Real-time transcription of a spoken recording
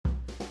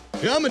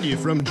Coming to you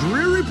from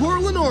dreary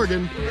Portland,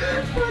 Oregon.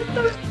 What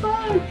the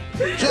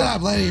fuck? Shut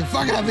up, lady.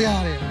 Fucking up the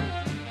audio.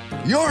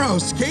 Your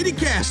hosts, Katie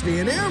Cassidy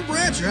and Aaron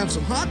Bratcher, have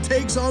some hot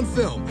takes on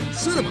film,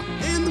 cinema,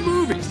 and the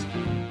movies.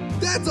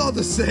 That's all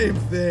the same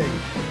thing.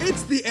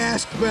 It's the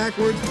Ask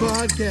Backwards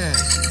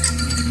podcast.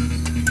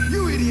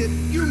 You idiot.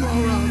 You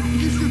moron.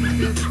 You stupid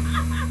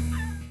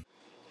bitch.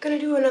 Gonna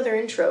do another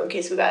intro in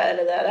case we gotta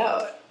edit that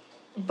out.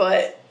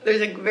 But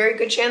there's a very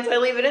good chance I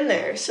leave it in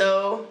there.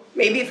 So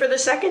maybe for the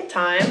second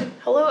time.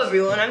 Hello,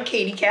 everyone. I'm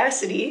Katie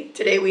Cassidy.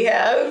 Today we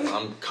have...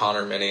 I'm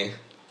Connor Minnie.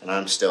 And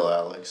I'm still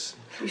Alex.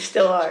 You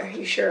still are.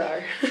 You sure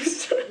are.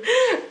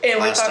 And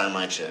Last time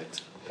I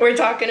checked. We're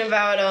talking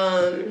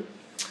about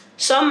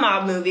some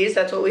mob movies.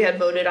 That's what we had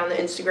voted on the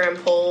Instagram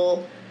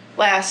poll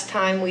last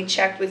time we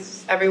checked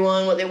with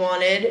everyone what they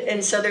wanted.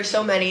 And so there's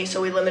so many,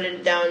 so we limited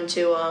it down to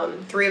 2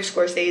 of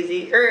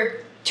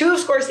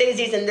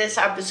Scorsese's in this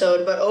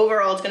episode, but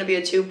overall it's going to be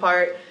a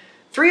 2-part.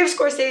 3 of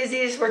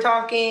Scorsese's, we're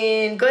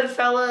talking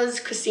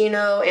Goodfellas,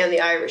 Casino, and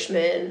The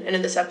Irishman. And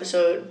in this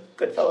episode,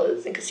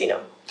 Goodfellas and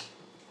Casino.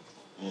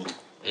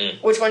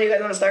 Which one do you guys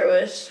want to start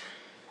with?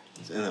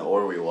 In the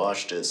order we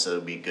watched it, so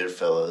it'd be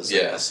Goodfellas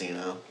and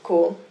Casino.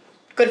 Cool.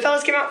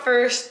 Goodfellas came out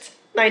first,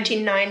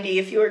 1990,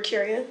 if you were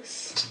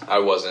curious. I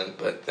wasn't,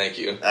 but thank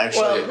you.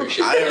 Actually,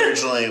 I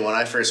originally, when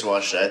I first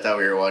watched it, I thought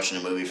we were watching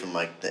a movie from,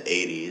 like, the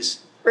 80s.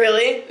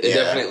 Really? It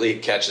definitely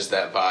catches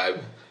that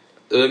vibe.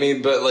 I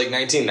mean, but, like,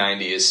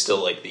 1990 is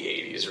still, like, the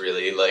 80s,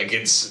 really. Like,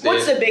 it's...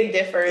 What's the big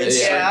difference?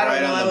 Yeah, I right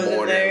don't know. on I the wasn't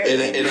border. there.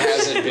 It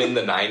hasn't been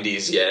the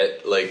 90s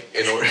yet, like,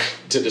 in order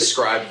to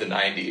describe the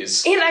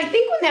 90s. And I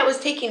think when that was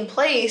taking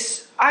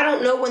place, I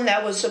don't know when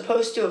that was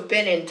supposed to have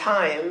been in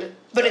time,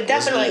 but it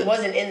definitely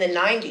wasn't in the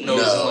 90s. No, it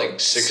was in, like,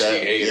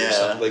 68 or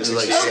something. Like,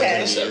 66 okay. in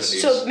the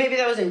 70s. So maybe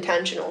that was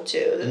intentional,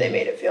 too, that they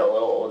made it feel a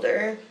little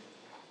older.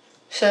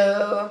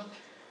 So,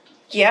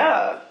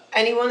 yeah.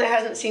 Anyone that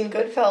hasn't seen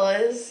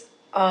Goodfellas,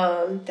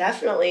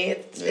 definitely.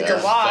 It's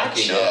a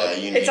watch.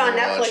 It's on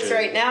Netflix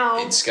right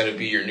now. It's gonna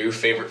be your new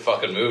favorite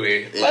fucking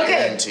movie.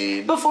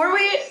 Okay, before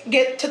we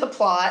get to the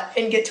plot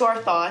and get to our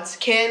thoughts,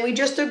 can we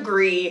just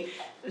agree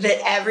that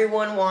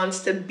everyone wants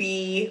to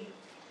be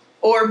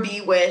or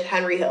be with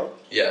Henry Hill?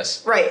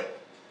 Yes. Right.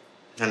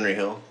 Henry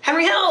Hill.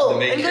 Henry Hill The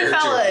main and character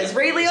Goodfellas.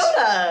 Ray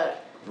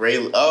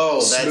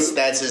Liotta.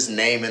 That's his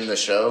name in the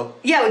show?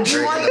 Yeah, do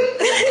you want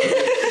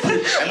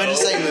I meant to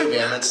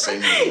say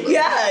movie.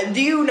 Yeah,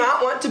 do you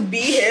not want to be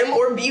him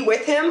or be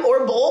with him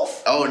or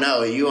both? Oh,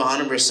 no, you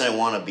 100%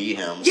 want to be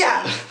him.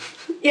 Yeah.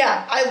 So.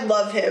 Yeah, I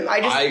love him.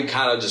 I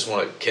kind of just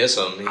want to kiss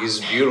him. He's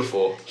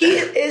beautiful. He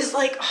is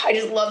like, I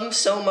just love him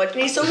so much.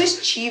 And he's so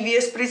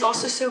mischievous, but he's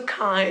also so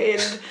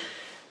kind.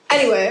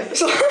 Anyway,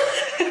 so...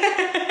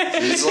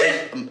 He's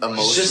like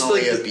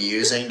emotionally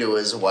abusing to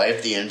his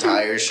wife the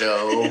entire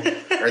show,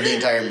 or the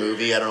entire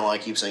movie. I don't know why I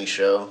keep saying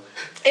show.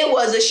 It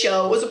was a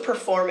show. It was a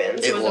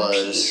performance. It was a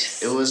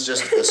piece. It was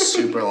just a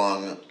super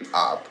long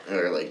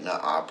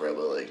not opera,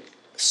 but like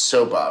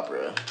soap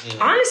opera.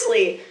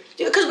 Honestly,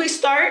 because we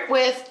start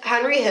with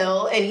Henry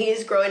Hill, and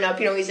he's growing up.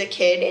 You know, he's a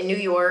kid in New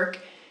York,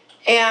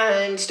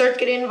 and starts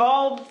getting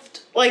involved.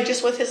 Like,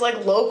 just with his,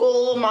 like,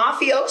 local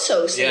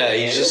mafioso scene. Yeah,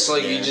 he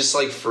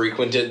just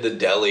frequented the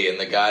deli, and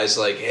the guy's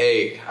like,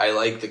 hey, I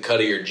like the cut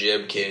of your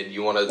jib, kid.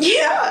 You want to...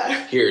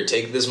 Yeah. Here,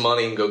 take this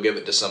money and go give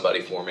it to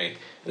somebody for me.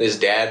 And his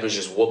dad was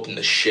just whooping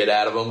the shit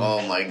out of him.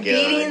 Oh, my God.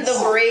 Beating the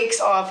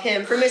brakes off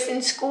him for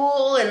missing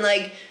school and,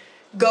 like,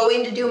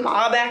 going to do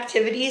mob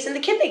activities. And the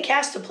kid they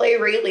cast to play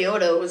Ray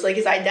Liotta was, like,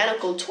 his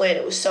identical twin.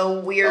 It was so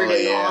weird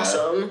and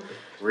awesome.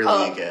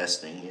 Really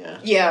casting, yeah.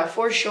 Yeah,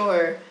 for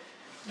sure.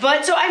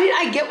 But, so, I mean,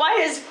 I get why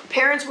his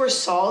parents were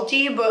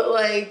salty, but,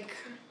 like,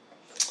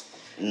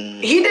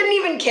 he didn't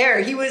even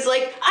care. He was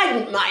like, I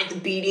didn't mind the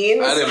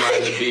beatings. I didn't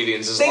mind the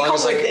beatings. As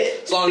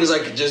long as I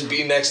could just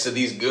be next to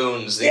these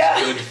goons, these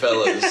good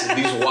fellas,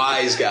 these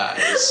wise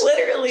guys.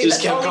 Literally,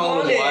 just kept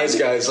calling them wise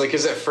guys. Like,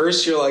 because at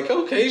first you're like,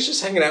 okay, he's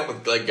just hanging out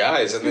with, like,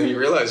 guys. And then you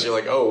realize you're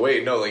like, oh,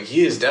 wait, no, like,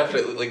 he is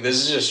definitely, like,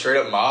 this is just straight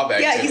up mob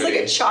activity. Yeah, he's like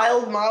a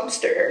child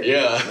mobster.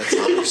 Yeah. That's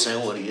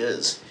 100% what he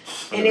is.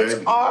 And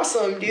it's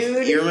awesome,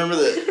 dude. You remember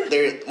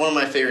one of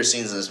my favorite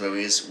scenes in this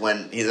movie is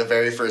when the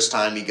very first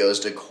time he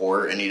goes to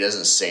court and he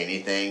doesn't say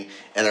anything,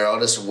 and they're all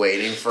just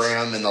waiting for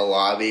him in the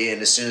lobby,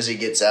 and as soon as he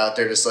gets out,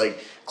 they're just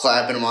like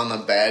clapping him on the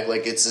back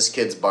like it's this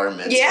kid's bar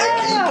mitzvah. Yeah.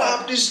 Like, he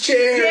popped his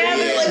chair. Yeah,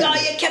 they're like,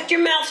 oh, you kept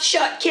your mouth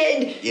shut,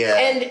 kid. Yeah.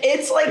 And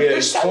it's like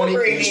they're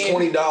celebrating.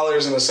 It's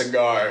 $20 in a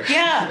cigar.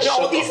 Yeah. And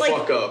all these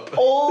like up.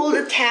 old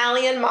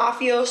Italian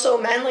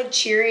mafioso men like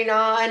cheering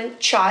on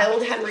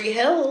child Henry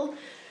Hill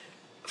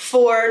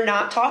for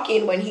not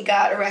talking when he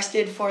got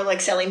arrested for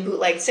like selling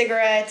bootleg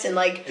cigarettes and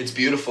like... It's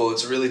beautiful.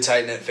 It's a really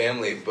tight-knit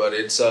family, but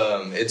it's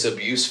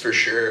abuse for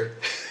sure.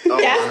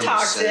 That's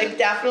toxic.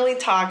 Definitely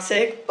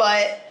toxic,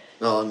 but...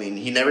 No, I mean,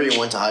 he never even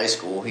went to high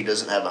school. He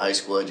doesn't have a high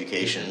school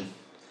education.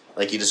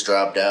 Like, he just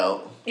dropped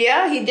out.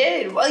 Yeah, he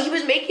did. Well, he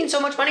was making so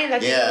much money, and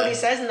that's what he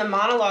says in the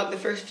monologue the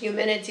first few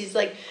minutes. He's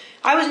like,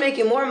 I was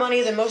making more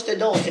money than most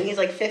adults, and he's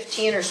like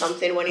 15 or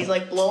something when he's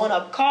like blowing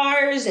up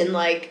cars and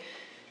like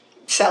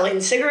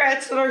selling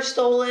cigarettes that are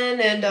stolen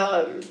and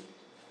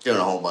doing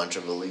a whole bunch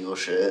of illegal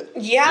shit.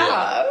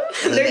 Yeah.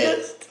 And They're then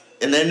just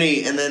and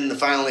then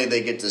finally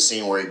they get to the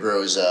scene where he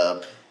grows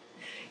up.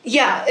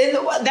 yeah,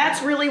 and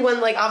that's really when,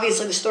 like,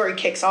 obviously the story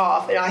kicks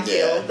off, and I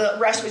feel the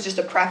rest was just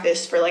a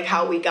preface for, like,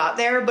 how we got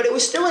there, but it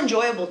was still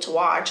enjoyable to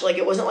watch. Like,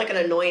 it wasn't, like, an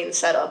annoying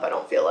setup, I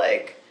don't feel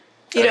like.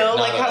 You know,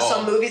 like how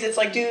some movies, it's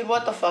like, dude,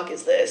 what the fuck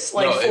is this?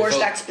 Like, forced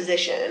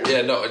exposition.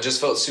 Yeah, no, it just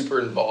felt super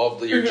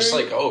involved. You're just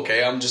like, oh,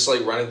 okay, I'm just,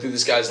 like, running through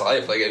this guy's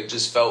life. Like, it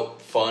just felt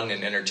fun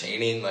and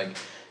entertaining. Like,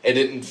 it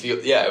didn't feel,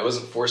 it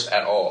wasn't forced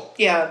at all.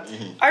 Yeah.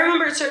 I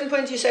remember at certain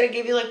points you said it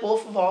gave you, like,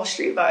 Wolf of Wall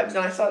Street vibes, and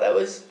I thought that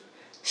was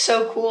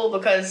so cool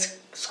because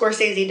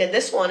Scorsese did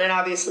this one, and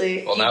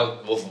obviously... Well,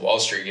 now Wolf of Wall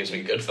Street gives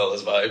me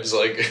Goodfellas vibes,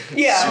 like,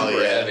 yeah.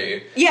 super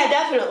heavy. Yeah,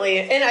 definitely.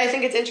 And I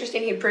think it's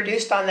interesting he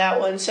produced on that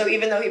one, so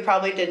even though he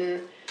probably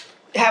didn't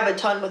have a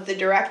ton with the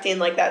directing,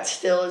 like, that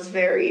still is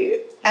very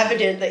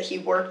evident that he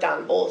worked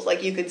on both.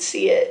 Like, you could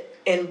see it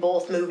in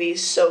both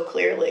movies so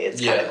clearly.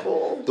 It's kind of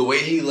cool. The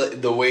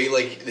way,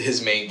 like,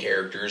 his main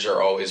characters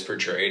are always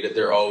portrayed,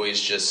 they're always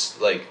just,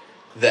 like,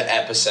 the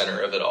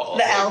epicenter of it all.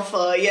 The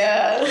alpha,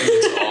 yeah.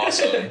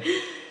 It's awesome.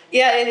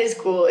 Yeah, it is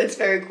cool. It's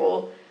very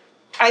cool.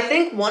 I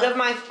think one of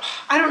my...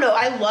 I don't know.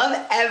 I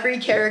love every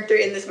character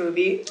in this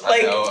movie.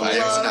 Like,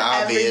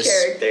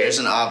 There's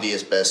an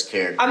obvious best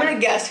character. I'm going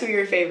to guess who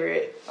your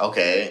favorite.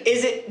 Okay.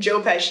 Is it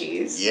Joe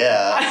Pesci's?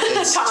 Yeah.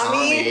 It's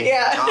Tommy?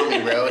 Yeah.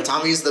 Tommy, bro.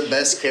 Tommy's the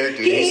best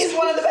character. He's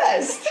one of the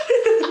best.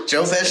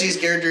 Joe Pesci's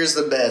character is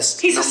the best.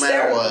 He's no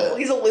hysterical. matter what.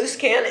 He's a loose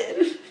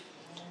cannon.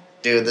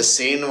 Dude, the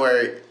scene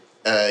where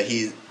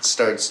he's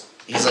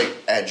like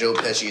at Joe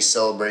Pesci's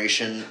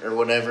celebration or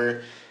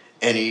whatever,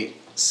 and he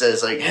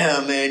says like,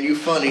 "Yeah, man, you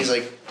funny." He's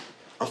like,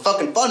 "I'm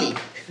fucking funny."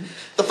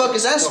 The fuck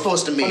is that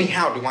supposed to mean? Funny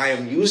how? Do I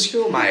amuse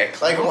you? Am I a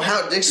clown? Like,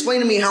 how?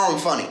 Explain to me how I'm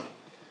funny.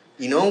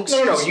 You know?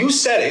 No, you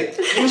said it.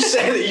 You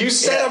said it. You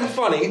said I'm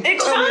funny. It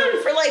goes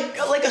on for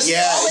like a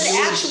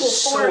solid actual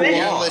 4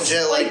 minutes.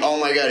 Legit, like, oh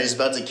my god, he's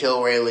about to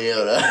kill Ray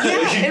Liotta.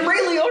 Yeah, and Ray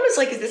Liotta's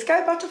like, is this guy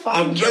about to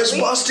fucking kill me? I'm just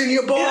busting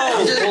your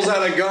balls. He pulls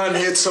out a gun,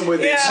 hits him with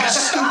it.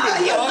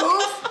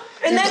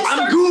 And then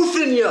I'm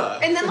goofing ya.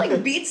 And then,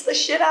 like, beats the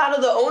shit out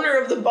of the owner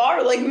of the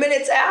bar, like,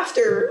 minutes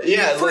after.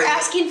 Yeah, for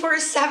asking for a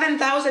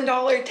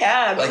 $7,000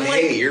 tab. Like,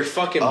 hey, you're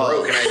fucking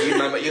broke, and I need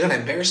my money. You're gonna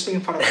embarrass me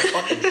in front of my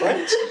fucking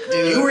friends?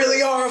 Dude, you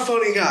really are a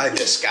funny guy.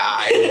 This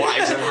guy,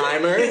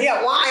 Weisenheimer.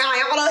 Yeah,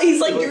 he's,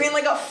 like, doing,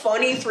 like, a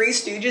funny Three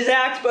Stooges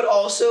act, but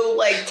also,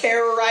 like,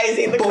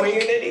 terrorizing the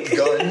community.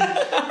 Gun.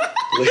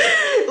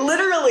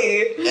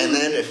 Literally. And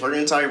then, if we're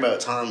gonna talk about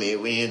Tommy,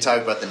 we need to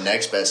talk about the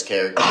next best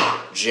character,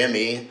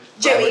 Jimmy.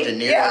 Robert De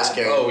Niro's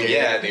character. Oh,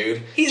 yeah,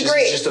 dude. He's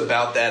great. Just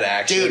about that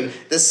action. Dude,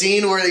 the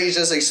scene where he's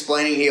just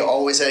explaining he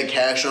always had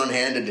cash on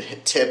hand to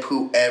tip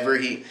whoever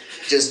he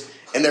just...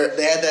 And they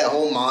had that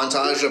whole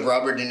montage of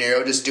Robert De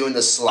Niro just doing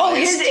the slides. Oh,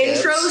 his tips.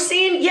 intro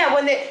scene? Yeah,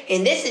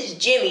 and this is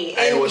Jimmy.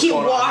 And he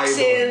walks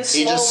in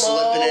slow-mo. He just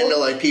slipping into,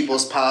 like,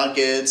 people's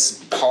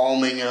pockets,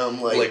 palming them.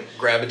 Like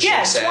grab a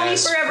chick's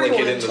ass, for everyone.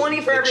 flick it into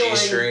 20 for everyone.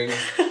 G-string.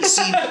 You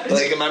see,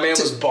 like, my man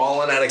was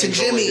balling out of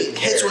control. To Jimmy,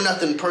 hits were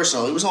nothing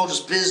personal. It was all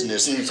just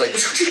business. And he's like...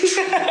 He's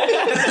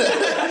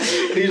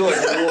like,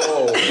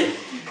 whoa.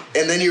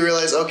 And then you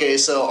realize, okay,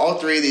 so all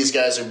three of these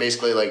guys are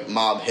basically, like,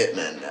 mob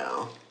hitmen now.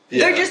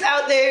 Yeah. They're just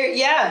out there,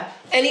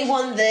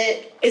 anyone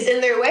that is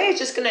in their way is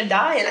just going to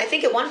die. And I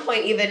think at one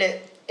point, even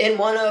in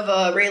one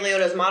of Ray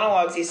Liotta's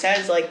monologues, he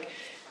says, like,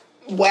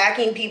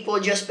 whacking people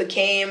just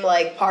became,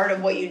 like, part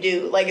of what you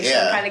do. Like, if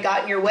someone kind of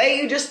got in your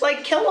way, you just,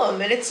 like, kill them.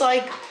 And it's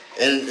like...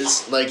 And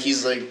it's like,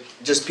 he's like,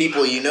 just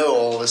people you know,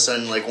 all of a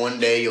sudden, like, one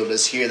day you'll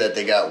just hear that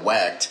they got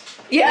whacked.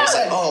 Yeah. And it's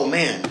like, oh,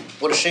 man,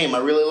 what a shame. I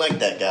really like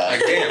that guy. Like,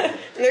 damn.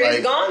 They're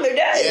just gone. They're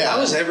dead. Yeah. How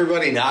is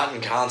everybody not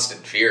in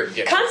constant fear of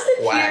getting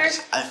Fear.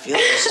 whacked? I feel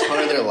like it's part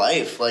of their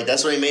life. Like,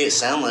 that's what he made it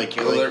sound like.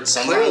 You're like,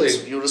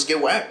 sometimes you'll just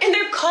get whacked. And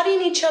they're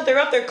cutting each other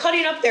up. They're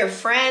cutting up their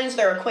friends,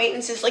 their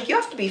acquaintances. Like, you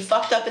have to be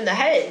fucked up in the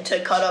head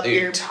to cut up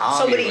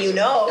somebody you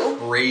know.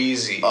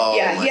 Crazy. Oh,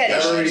 yeah, he had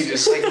everybody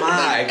just like,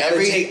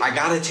 I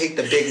gotta take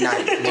the big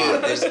knife. Come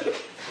on,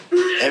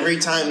 every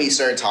time he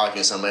started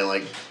talking to somebody,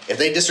 like, if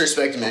they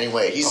disrespect him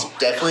anyway, he's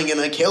definitely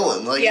gonna kill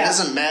him. Like, it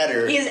doesn't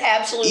matter. He is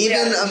absolutely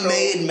even a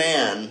made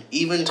man.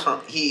 He even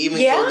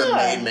killed a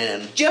made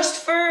man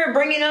just for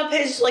bringing up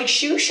his, like,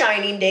 shoe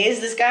shining days.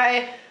 This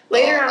guy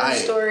later on in the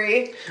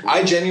story.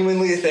 I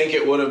genuinely think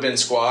it would have been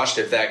squashed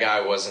if that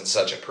guy wasn't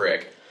such a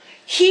prick.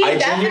 He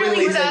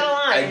definitely was out of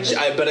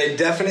line. But I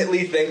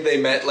definitely think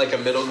they met, like, a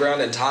middle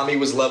ground, and Tommy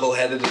was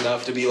level-headed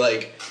enough to be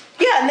like...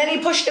 Yeah, and then he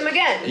pushed him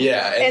again.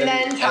 Yeah, and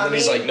then Tommy... And then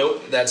he's like,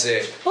 nope, that's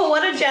it. Well,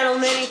 what a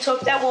gentleman. He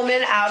took that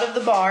woman out of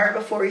the bar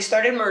before he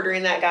started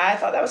murdering that guy. I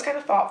thought that was kind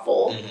of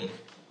thoughtful. Mm-hmm.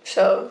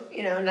 So,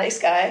 nice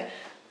guy.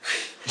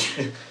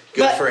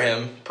 Good for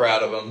him.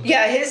 Proud of him.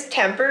 Yeah, his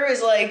temper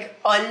is, like,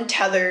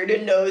 untethered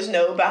and knows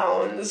no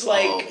bounds.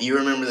 Like, you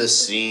remember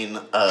this scene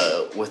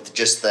with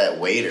just that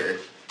waiter?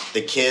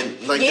 The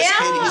kid, like, this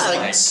kid, he's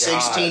like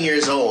 16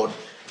 years old.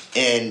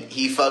 and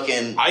he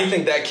fucking... I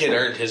think that kid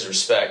earned his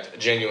respect,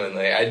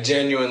 genuinely. I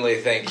genuinely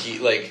think he,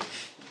 like,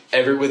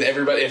 with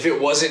everybody, if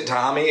it wasn't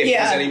Tommy, if it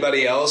was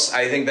anybody else,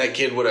 I think that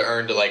kid would have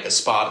earned, like, a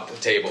spot at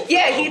the table for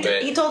a little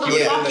bit. He told him,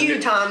 fuck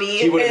you, Tommy.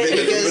 He would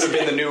have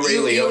been the new Ray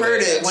Liotta. You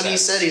heard it when he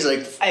said, he's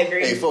like, I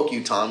agree. Hey, fuck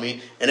you,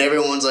 Tommy. And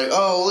everyone's like,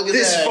 oh, look at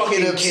this that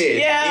fucking kid.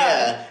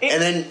 Yeah.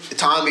 And then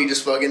Tommy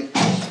just fucking...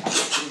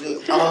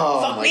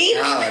 Oh, fuck my me.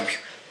 God.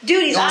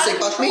 Dude, he's out of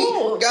fuck me.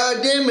 control.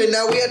 God damn it,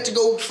 now we have to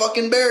go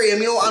fucking bury him.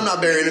 You know, I'm not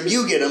burying him.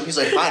 You get him. He's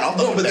like, fine, I'll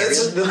fucking bury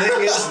him. The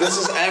thing is, this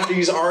is after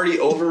he's already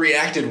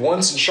overreacted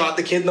once and shot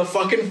the kid in the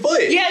fucking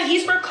foot. Yeah,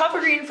 he's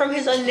recovering from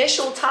his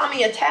initial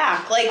Tommy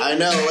attack. Like, I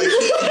know,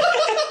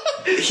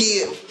 like,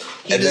 he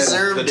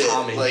deserved it.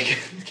 Tommy like,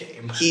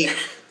 game.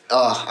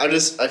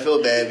 I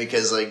feel bad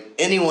because, like,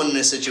 anyone in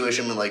this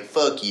situation would be like,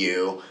 fuck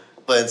you.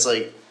 But it's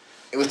like,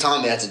 with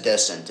Tommy, that's a death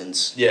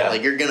sentence. Yeah.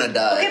 Like, you're gonna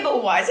die. okay,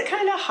 but why is it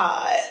kind of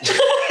hot?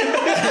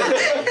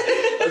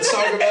 Let's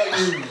talk about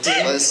your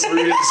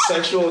deep-rooted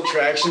sexual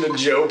attraction to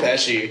Joe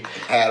Pesci.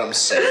 Adam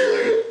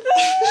Sandler.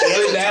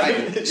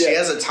 She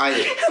has a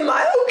type. Am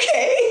I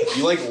okay?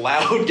 You like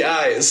loud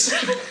guys.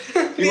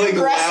 You like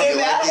aggressive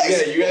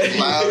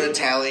loud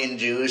Italian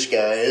Jewish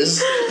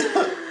guys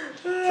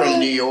from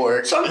New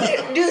York. Something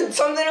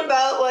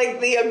about, like,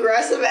 the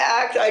aggressive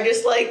act, I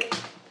just, like...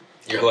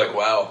 You're like,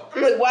 wow.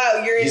 I'm like,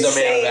 wow, you're He's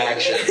insane. a man of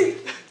action.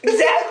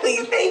 Exactly,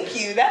 thank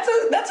you. That's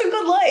a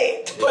good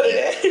light to put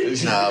it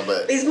in. No,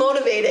 but... He's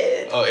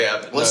motivated. Oh,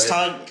 yeah. Let's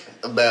talk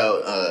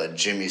about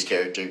Jimmy's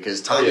character,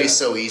 because Tommy's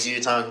so easy to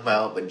talk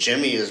about, but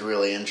Jimmy is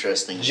really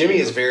interesting. Jimmy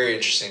is very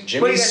interesting.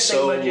 What do you guys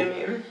think about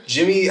Jimmy?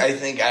 Jimmy, I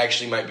think,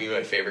 actually might be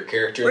my favorite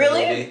character in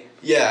Really? the movie.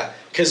 Yeah,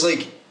 because,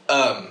 like,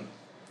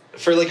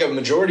 for, like, a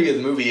majority of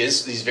the movie,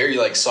 he's very,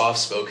 like,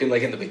 soft-spoken,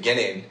 like, in the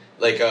beginning.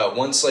 Like,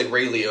 once, like,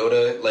 Ray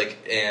Liotta, like,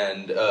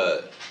 and,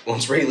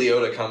 once Ray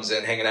Liotta comes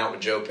in hanging out with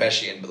Joe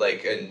Pesci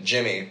and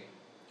Jimmy,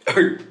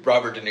 or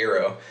Robert De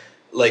Niro,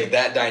 like,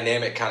 that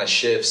dynamic kind of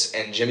shifts,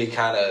 and Jimmy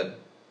kind of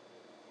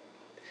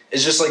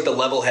is just, like, the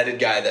level-headed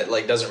guy that,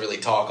 like, doesn't really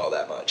talk all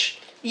that much.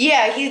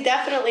 Yeah, he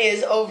definitely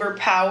is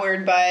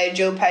overpowered by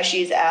Joe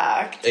Pesci's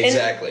act.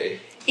 Exactly.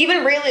 And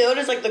even Ray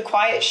Liotta's, like, the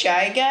quiet,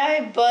 shy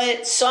guy,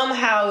 but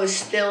somehow is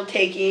still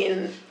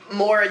taking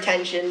more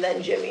attention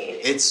than Jimmy.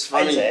 It's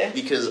funny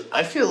because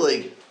I feel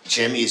like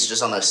Jimmy's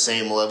just on the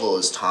same level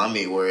as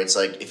Tommy, where it's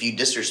like if you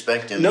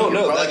disrespect him, you're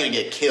probably gonna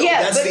get killed.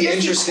 Yeah, that's but the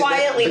interesting.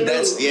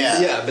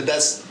 But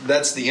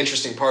that's the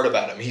interesting part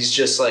about him. He's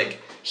just like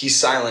he's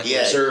silent,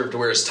 reserved,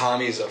 whereas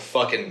Tommy's a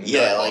fucking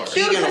like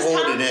he can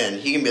hold it in.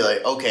 He can be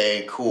like,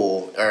 okay,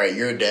 cool, all right,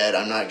 you're dead.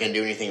 I'm not gonna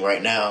do anything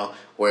right now.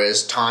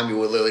 Whereas Tommy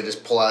would literally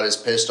just pull out his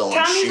pistol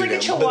and shoot like him.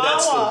 A chihuahua. But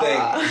that's the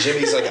thing.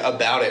 Jimmy's like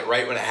about it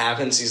right when it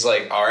happens. He's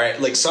like, all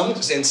right. Like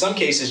in some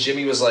cases,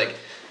 Jimmy was like,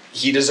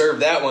 he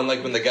deserved that one.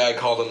 Like when the guy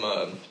called him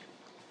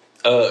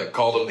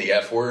the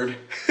F word.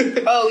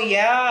 Oh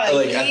yeah.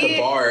 Like at the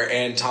bar,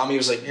 and Tommy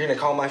was like, "You're gonna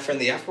call my friend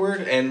the F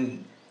word,"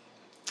 and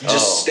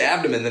just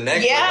stabbed him in the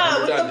neck. Yeah,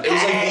 with the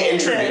it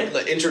was like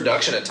the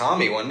introduction of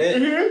Tommy, wasn't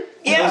it? Mm-hmm.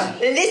 Yeah,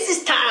 and this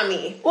is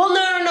Tommy. Well,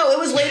 no. It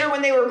was later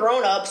when they were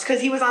grown-ups, because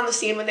he was on the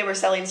scene when they were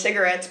selling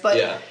cigarettes.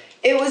 But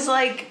it was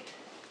like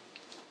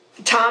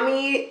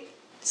Tommy's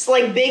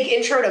like big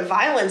intro to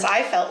violence.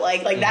 I felt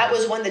like that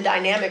was when the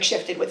dynamic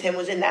shifted with him,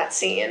 was in that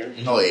scene.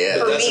 Oh yeah,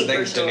 but that's the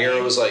thing. De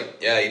Niro was like,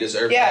 "Yeah, he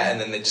deserved that," and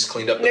then they just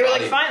cleaned up. They were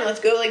like, "Fine, let's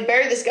go like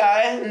bury this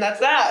guy," and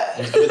that's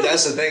that. But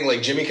that's the thing.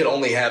 Like Jimmy could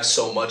only have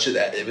so much of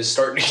that. It was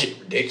starting to get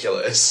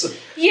ridiculous.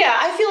 Yeah,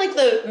 I feel like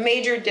the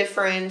major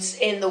difference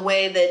in the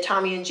way that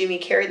Tommy and Jimmy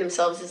carry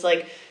themselves is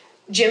like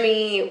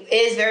Jimmy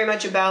is very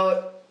much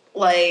about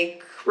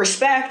like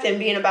respect and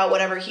being about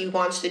whatever he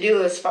wants to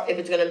do, if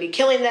it's going to be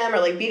killing them or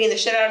like beating the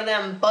shit out of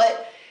them,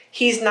 but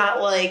he's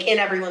not like in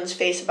everyone's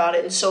face about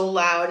it and so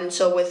loud, and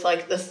so with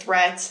like the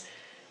threats,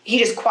 he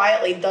just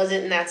quietly does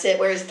it and that's it.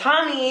 Whereas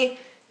Tommy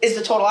is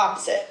the total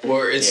opposite.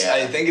 Or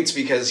I think it's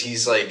because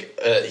he's like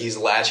he's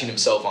latching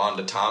himself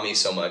onto Tommy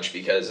so much,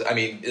 because I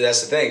mean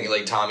that's the thing.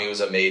 Like Tommy was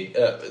ended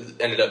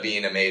up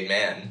being a made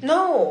man.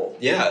 No.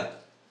 Yeah.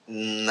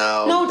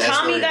 No,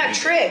 Tommy got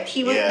tricked.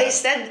 He was. They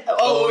said,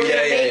 we're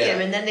gonna make him,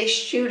 and then they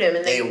shoot him,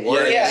 and they would.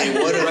 They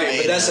would have. Right,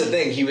 but that's the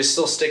thing. He was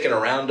still sticking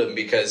around him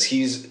because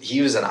he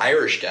was an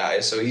Irish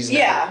guy, so he's he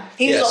was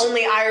the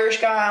only Irish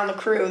guy on the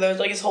crew. That was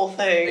like his whole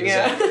thing.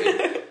 Exactly.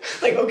 Yeah.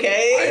 Like,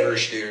 okay,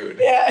 Irish dude.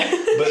 Yeah.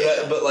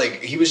 But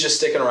like he was just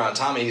sticking around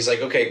Tommy. He's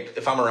like, okay,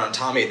 if I'm around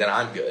Tommy, then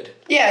I'm good.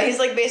 Yeah, he's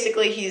like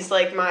basically he's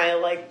like my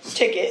like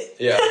ticket.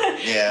 Yeah.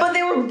 Yeah. But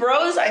they were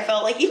bros. I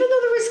felt like, even though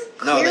there was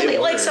clearly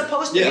like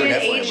supposed to be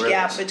an age bros.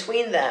 gap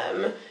between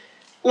them,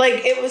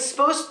 like it was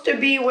supposed to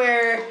be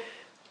where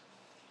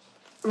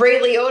Ray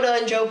Liotta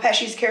and Joe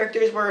Pesci's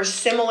characters were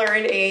similar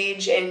in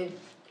age, and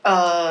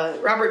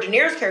Robert De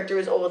Niro's character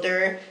was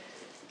older.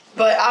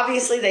 But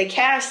obviously they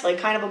cast like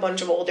kind of a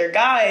bunch of older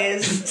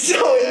guys, so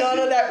none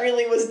of that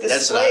really was displayed.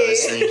 That's what I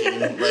was thinking.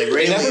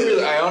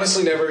 Like, I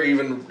honestly never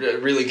even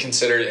really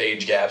considered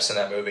age gaps in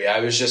that movie.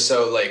 I was just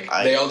so like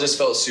they all just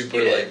felt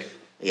super like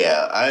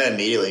Yeah, I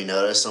immediately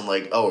noticed. I'm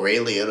like, oh, Ray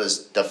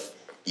Liotta's the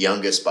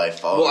youngest by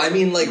far. Well, I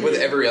mean, like, with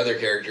every other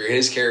character,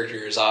 his character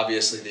is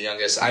obviously the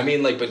youngest. I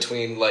mean, like,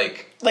 between,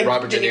 like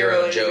Robert De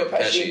Niro and Joe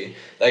Pesci.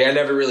 Like, I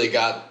never really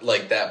got,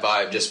 like, that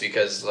vibe just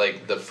because,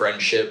 like, the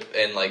friendship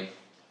and, like,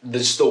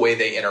 just the way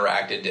they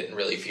interacted didn't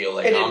really feel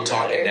like, I'm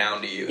talking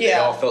down to you. Yeah. They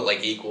all felt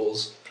like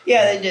equals.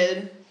 Yeah, they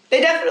did.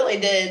 They definitely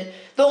did.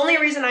 The only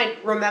reason I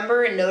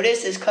remember and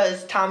notice is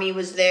because Tommy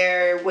was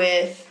there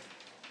with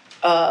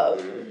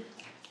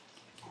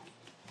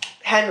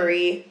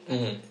Henry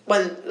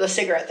when the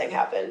cigarette thing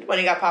happened, when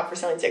he got popped for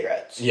selling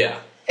cigarettes. Yeah.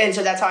 And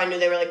so that's how I knew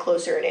they were, like,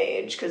 closer in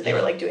age, because they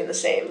were, like, doing the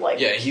same, like,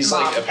 yeah, he's,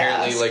 like,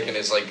 apparently, task. like, in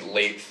his, like,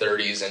 late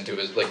 30s into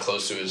his, like,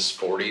 close to his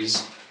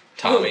 40s.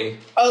 Tommy.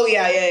 Oh,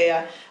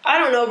 yeah. I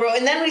don't know, bro.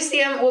 And then we see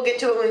him, we'll get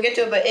to it when we get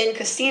to it, but in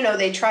Casino,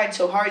 they tried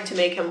so hard to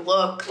make him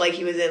look like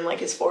he was in, like,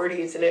 his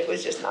 40s, and it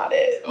was just not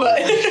it. But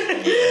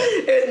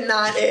it was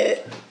not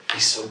it.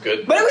 He's so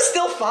good. But it was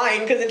still fine,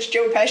 because it's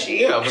Joe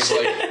Pesci. Yeah, I was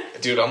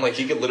like, dude, I'm like,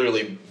 he could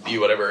literally be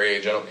whatever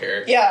age, I don't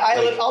care. Yeah,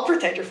 like, I'll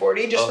pretend you're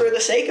 40 just for the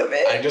sake of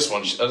it. I just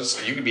want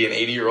you could be an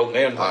 80-year-old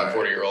man playing a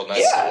 40-year-old, and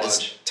I still watch.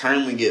 It's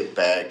time we get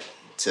back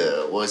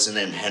to, what was his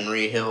name,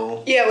 Henry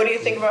Hill? Yeah, what do you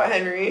think about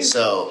Henry?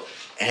 So,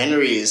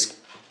 Henry's,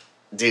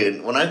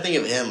 dude, when I think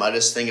of him, I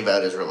just think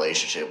about his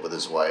relationship with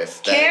his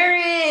wife.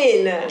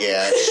 Karen!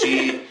 Yeah,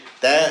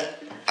 that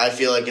I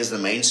feel like is the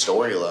main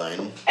storyline.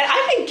 And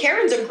I think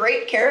Karen's a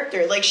great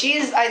character. Like, she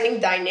is, I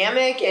think,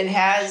 dynamic and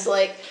has,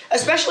 like,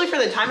 especially for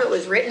the time it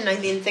was written, I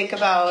mean, think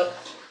about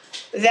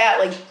that,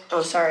 like,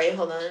 oh, sorry,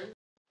 hold on.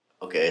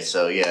 Okay,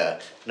 so yeah.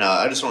 No,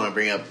 I just want to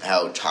bring up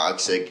how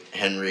toxic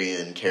Henry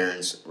and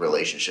Karen's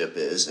relationship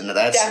is. And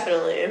that's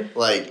definitely.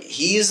 Like,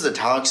 he's the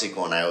toxic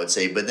one, I would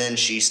say, but then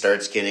she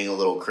starts getting a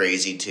little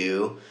crazy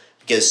too.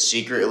 Because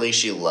secretly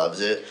she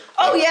loves it.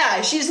 Oh,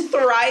 yeah, she's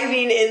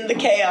thriving in the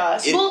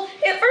chaos. Well,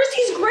 at first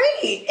he's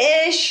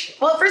great-ish.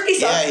 Well, at first he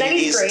sucks, then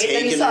he's great,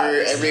 then he sucks.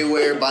 Taking her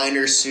everywhere, buying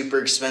her super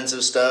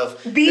expensive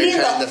stuff. Beating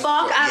the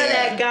fuck out of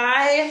that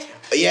guy.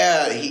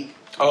 Yeah,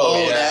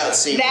 that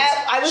scene.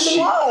 I was in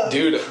love.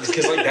 Dude,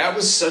 because, like, that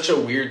was such a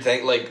weird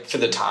thing, like, for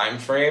the time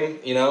frame,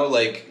 you know?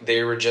 Like,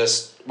 they were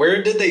just...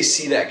 Where did they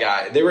see that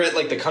guy? They were at,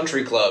 like, the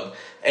country club.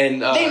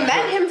 And they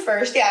met him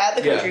first, at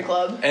the country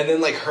club. And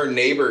then, like, her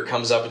neighbor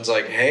comes up and's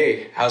like,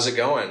 hey, how's it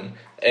going?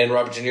 And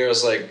Robert De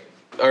Niro's like,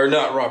 or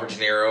not Robert De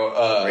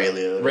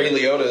Niro, Ray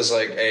Liotta's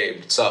like, hey,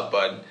 what's up,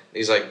 bud? And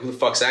he's like, who the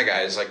fuck's that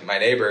guy? He's like, my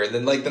neighbor. And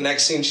then, like, the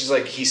next scene, she's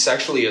like, he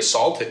sexually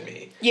assaulted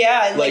me.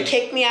 Yeah, and like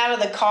kicked me out of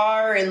the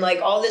car and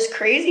like all this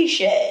crazy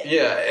shit.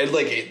 Yeah, and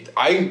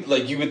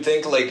you would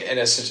think like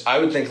I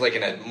would think like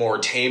in a more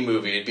tame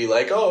movie it'd be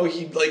like, oh,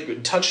 he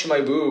like touched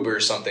my boob or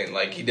something,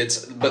 like he did,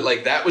 but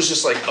like that was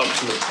just like up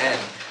to a 10.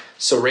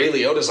 So Ray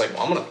Liotta's like,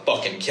 well, I'm gonna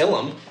fucking kill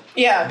him.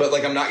 Yeah. But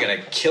like I'm not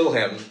gonna kill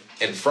him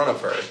in front of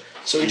her.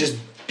 So he just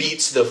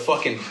beats the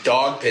fucking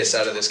dog piss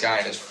out of this guy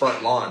in his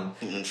front lawn.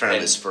 In front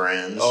of his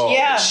friends. Oh,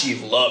 yeah. She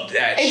loved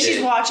that and shit.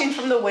 She's watching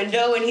from the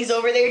window, and he's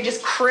over there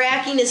just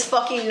cracking his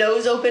fucking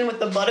nose open with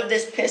the butt of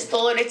this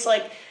pistol, and it's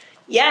like,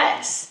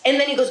 yes. And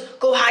then he goes,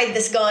 go hide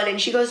this gun.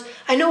 And she goes,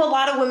 I know a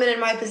lot of women in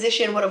my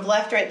position would have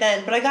left right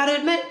then, but I gotta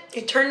admit,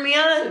 it turned me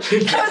on. I was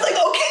like,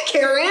 okay,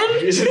 Karen.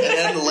 And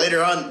then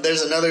later on,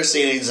 there's another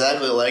scene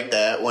exactly like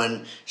that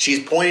when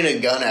she's pointing a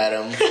gun at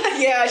him.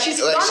 Yeah,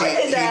 she's like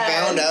he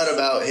found out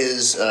about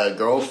his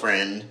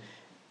girlfriend,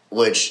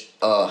 which,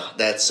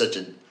 that's such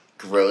a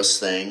gross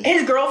thing.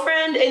 His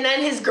girlfriend, and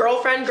then his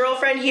girlfriend.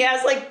 He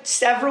has like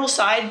several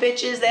side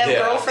bitches. They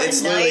have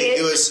girlfriend night.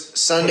 It was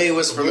Sunday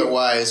was for the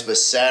wives, but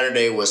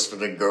Saturday was for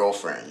the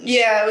girlfriends.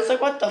 Yeah, it was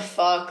like, what the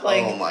fuck?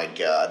 Like, oh my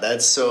god,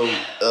 that's so.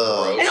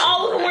 And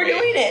all of them were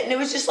doing it, and it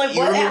was just like,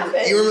 what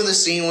happened? You remember the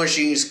scene where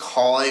she's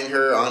calling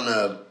her on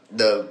the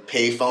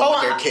payphone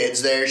with their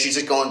kids there? She's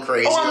just going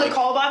crazy. Oh, on the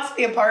call box at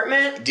the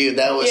apartment? Dude,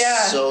 that was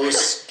so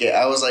scary.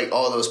 I was like,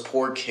 oh, those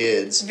poor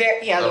kids.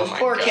 Those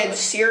poor kids,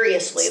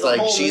 seriously. It's like,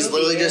 she's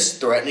literally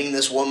just threatening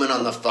this woman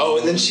on the phone. Oh,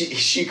 and then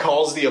she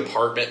calls the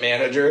apartment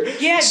manager.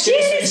 Yeah,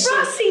 Janice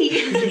Rossi!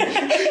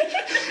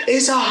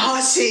 It's a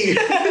hussy!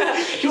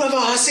 You have a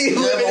hussy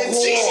living in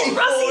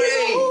 64.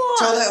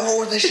 Tell that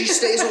whore that she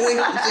stays away.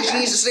 That she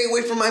needs to stay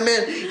away from my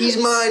man. He's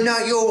mine,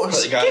 not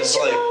yours. The guy's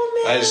like,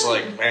 I just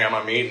like, ma'am,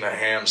 I'm eating a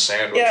ham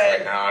sandwich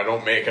right now. I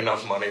don't make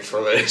enough money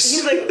for this.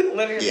 He's like,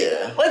 literally.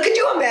 Yeah. Like, could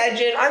you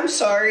imagine? I'm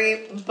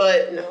sorry,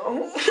 but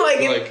no.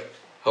 like,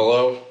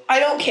 hello? I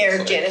don't care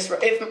if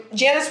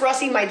Janice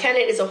Rossi, my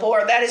tenant, is a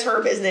whore. That is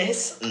her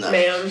business,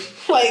 ma'am.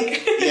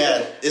 Like,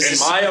 yeah, in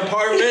my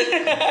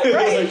apartment,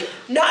 right?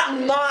 Not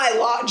in my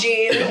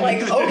lodging.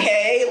 Like,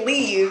 okay,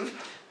 leave.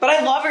 But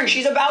I love her.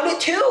 She's about it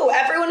too.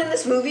 Everyone in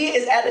this movie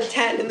is at a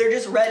 10, and they're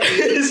just ready.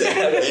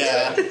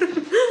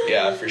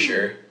 Yeah, for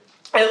sure.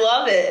 I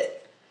love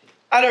it.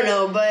 I don't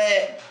know,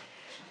 but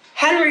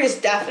Henry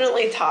is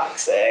definitely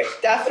toxic.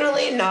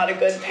 Definitely not a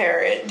good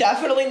parent.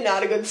 Definitely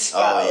not a good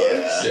spouse.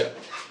 Oh, yeah.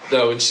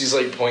 No, and she's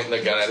like pointing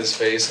the gun at his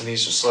face, and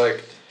he's just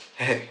like,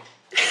 hey,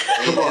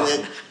 come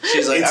on.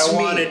 She's like, I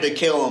wanted to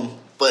kill him,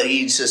 but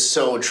he's just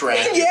so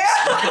attractive.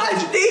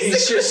 Yeah,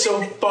 He's just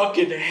so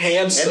fucking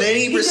handsome. And then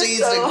he He's proceeds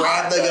just so to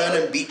grab hot, the gun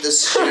and beat the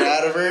shit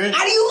out of her.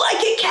 how do you like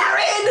it,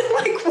 Karen?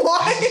 Like,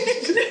 what?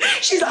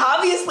 She's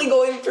obviously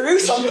going through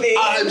something.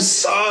 I'm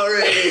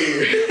sorry.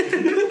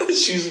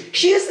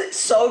 She is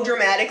so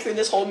dramatic through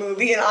this whole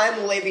movie, and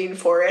I'm living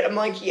for it. I'm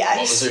like, yes.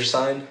 What was her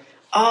sign?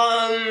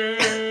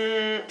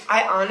 I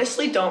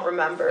honestly don't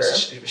remember.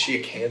 Was she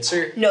a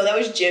Cancer? No, that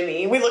was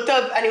Jimmy. We looked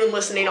up, anyone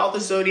listening, all the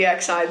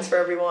zodiac signs for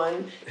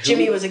everyone.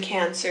 Jimmy was a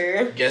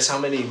Cancer. Guess how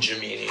many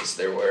Geminis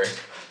there were?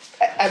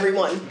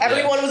 Everyone.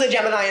 Everyone was a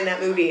Gemini in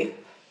that movie.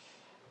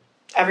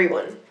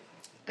 Everyone.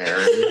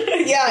 Aaron.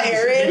 Yeah,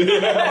 Aaron.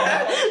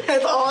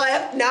 That's all I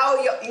have. Now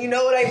you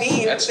know what I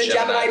mean. That's the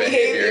Gemini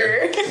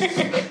behavior.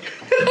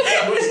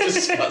 That was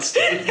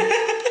disgusting.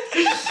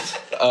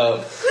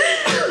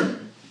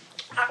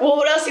 Well,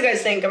 what else do you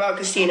guys think about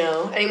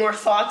Casino? Any more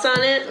thoughts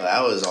on it?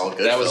 That was all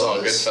good. That was all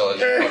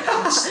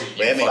Goodfellas.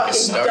 We haven't even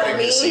started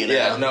dummy. Casino.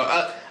 Yeah, no,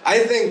 I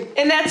think.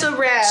 And that's a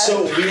wrap.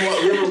 So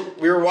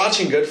we were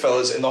watching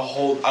Goodfellas, and the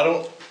whole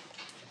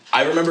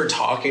I remember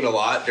talking a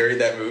lot during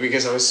that movie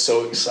because I was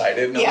so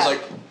excited, and I was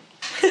like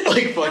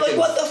fucking, like,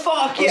 what the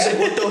fuck? I was like,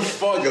 what the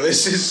fuck?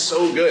 This is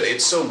so good.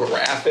 It's so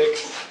graphic.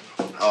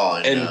 Oh,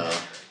 I And know.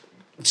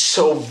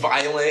 So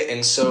violent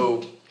and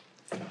so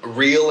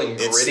real and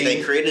gritty.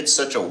 They created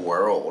such a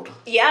world.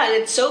 Yeah,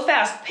 and it's so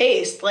fast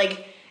paced.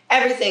 Like,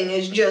 everything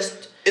is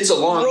just It's a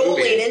long rolling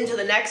movie. into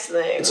the next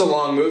thing. It's a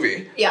long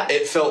movie. Yeah.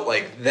 It felt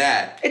like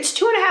that. It's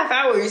 2.5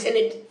 hours, and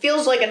it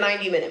feels like a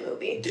 90-minute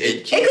movie. It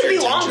It could be your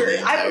attention longer.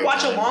 the I would entire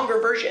watch a time. longer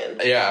version.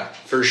 Yeah,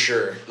 for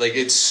sure. Like,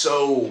 it's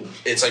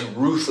like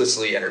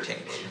ruthlessly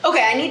entertaining.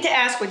 Okay, I need to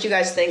ask what you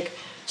guys think.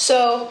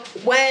 So,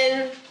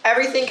 when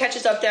everything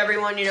catches up to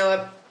everyone, you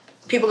know,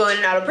 people go in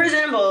and out of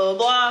prison, blah, blah,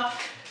 blah.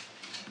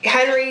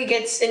 Henry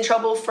gets in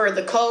trouble for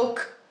the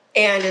coke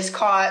and is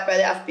caught by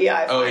the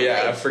FBI. Oh, finally.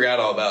 yeah, I forgot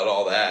all about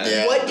all that.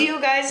 Yeah. What do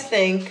you guys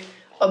think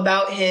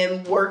about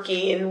him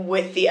working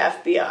with the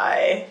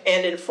FBI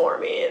and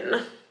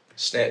informing?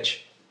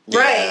 Snitch.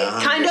 Right, Yeah,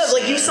 kind of.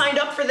 Like, you 100%. signed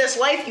up for this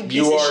life, you piece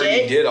You of already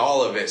shit. did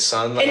all of it,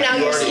 son. Like, And now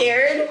you you're already-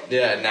 scared?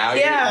 Yeah, now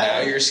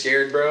Yeah. you're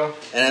scared, bro.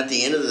 And at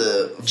the end of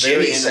the Jimmy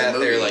very end sat of the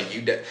movie, there like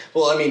you did.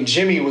 Well, I mean,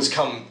 Jimmy was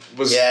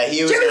yeah,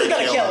 he was Jimmy was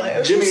gonna gonna kill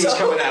him. Jimmy was So-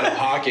 coming out of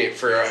pocket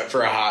for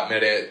a hot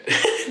minute.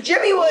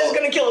 Jimmy was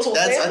gonna kill his whole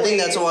family. I think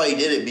that's why he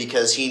did it,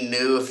 because he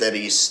knew if that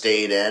he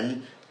stayed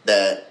in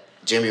that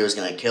Jimmy was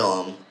gonna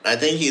kill him. I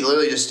think he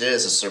literally just did it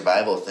as a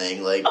survival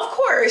thing. Like, Of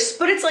course,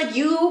 but it's like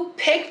you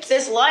picked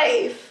this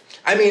life.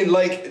 I mean,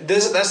 like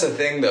that's the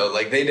thing though.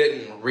 Like they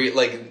didn't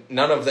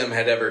none of them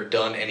had ever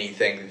done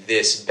anything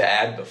this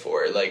bad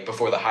before. Like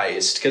before the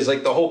heist, because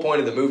like the whole point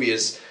of the movie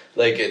is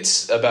like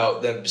it's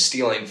about them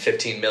stealing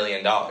 $15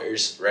 million,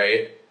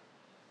 right?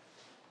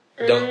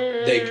 Don't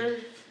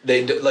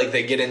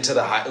they get into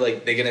the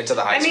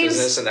heist mean,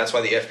 business, and that's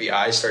why the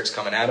FBI starts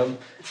coming at them.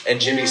 And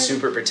Jimmy's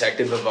super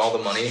protective of all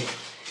the money.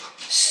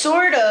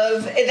 Sort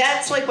of.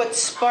 That's like what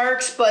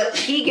sparks, but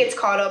he gets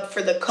caught up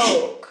for the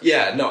coke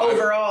Yeah, no.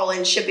 overall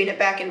and shipping it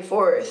back and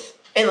forth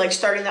and like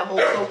starting that whole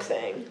coke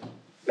thing.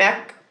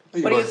 Mac,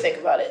 what do you think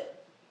about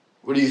it?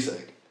 What do you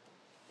think?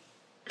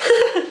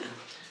 I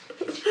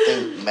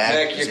think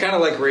Mac, you're kind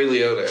of like Ray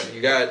Liotta.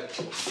 You got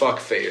fuck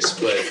face,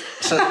 but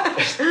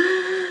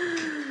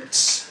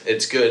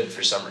it's good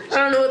for some reason. I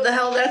don't know what the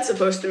hell that's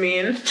supposed to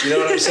mean. You know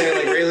what I'm saying?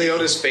 Like Ray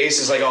Liotta's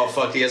face is like all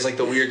fucked. He has like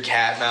the weird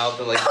cat mouth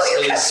and like Oh, you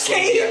really kept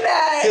squinty saying eye.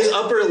 that. His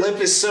upper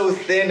lip is so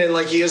thin and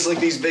like he has like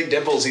these big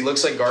dimples. He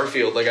looks like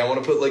Garfield. Like I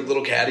want to put like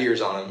little cat ears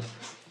on him.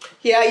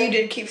 Yeah, you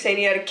did keep saying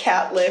he had a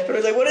cat lip, and I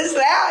was like, what is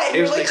that? And It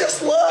you're was like,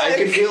 just look. I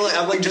could feel it.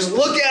 I'm like, just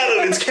look at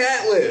it. It's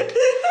cat lip.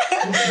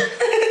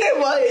 It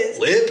was.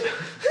 Lip.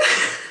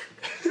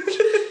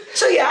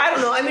 So yeah, I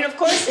don't know. I mean, of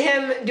course,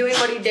 him doing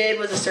what he did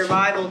was a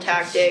survival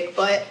tactic,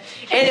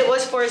 and it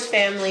was for his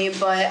family.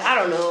 But I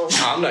don't know.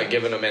 I'm not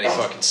giving him any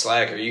fucking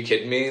slack. Are you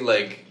kidding me?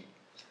 Like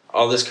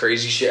all this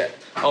crazy shit.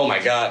 Oh my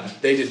god,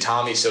 they did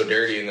Tommy so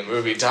dirty in the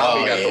movie.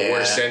 Tommy got the yeah.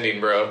 worst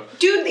ending, bro.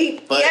 Dude,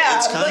 But yeah,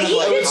 it's kind but of he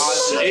like did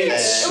cause so and much.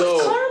 effect. It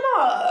was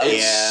karma.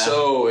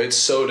 It's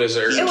so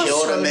deserved. He It was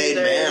killed so a made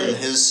deserved. man.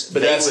 His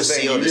But fate that's the was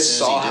thing, sealed you as just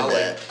soon saw as he how, did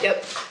like- that.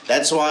 Yep.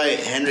 That's why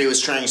Henry was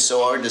trying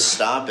so hard to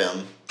stop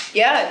him.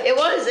 Yeah, it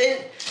was.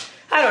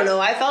 I don't know.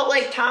 I felt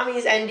like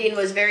Tommy's ending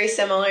was very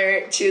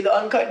similar to the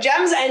Uncut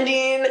Gems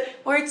ending,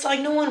 where it's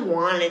like no one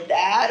wanted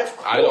that. Of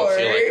course, I don't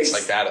feel like it's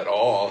like that at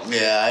all.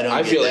 Yeah, I don't.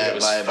 I get feel like that it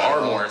was vibe at far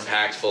all. more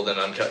impactful than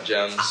Uncut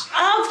Gems.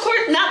 Of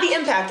course, not the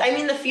impact. I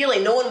mean the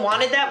feeling. No one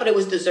wanted that, but it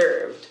was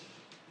deserved.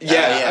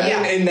 Yeah, yeah.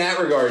 I mean, in that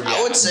regard, yeah.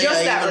 I would say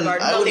Just that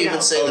regard, I would nothing even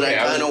else. say that Okay,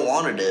 I I kind of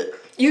wanted it.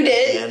 You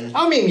did. And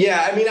I mean,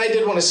 yeah, I mean, I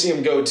did want to see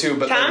him go too,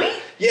 but Tommy? Like,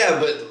 yeah,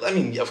 but I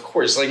mean, of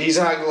course, like he's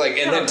not like,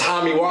 and then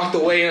Tommy walked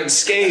away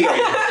unscathed,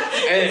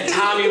 and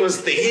Tommy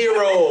was the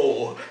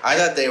hero. I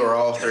thought they were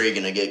all three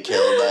gonna get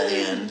killed by the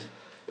end.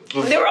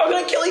 They were all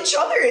gonna kill each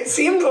other. It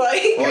seemed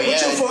like. Well, Put your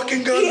yeah.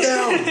 fucking gun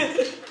down.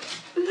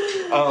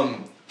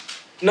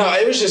 No,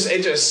 it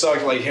just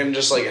sucked, like him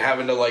just like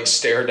having to like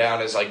stare down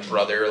his like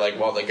brother, like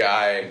while the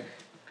guy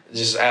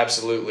Just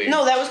absolutely.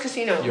 No, that was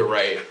Casino. You're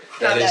right.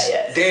 Not That is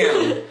that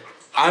yet.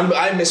 damn.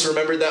 I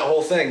misremembered that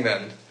whole thing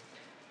then.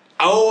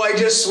 Oh, I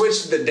just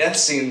switched the death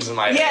scenes in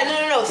my head.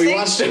 Yeah, no. We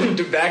watched them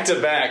back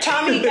to back.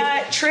 Tommy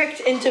got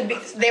tricked into.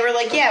 They were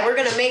like, "Yeah, we're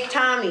gonna make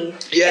Tommy."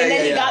 Yeah, and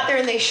then yeah, he got there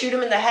and they shoot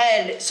him in the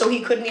head, so he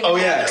couldn't even. Oh,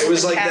 have yeah, it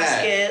was like that.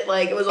 casket.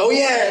 Like it was. Oh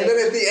yeah, and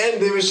then at the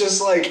end it was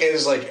just like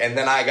and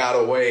then I got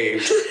away.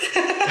 and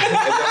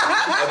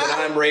then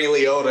I'm Ray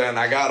Liotta and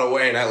I got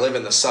away and I live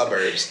in the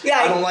suburbs. Yeah,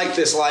 I don't like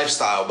this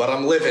lifestyle, but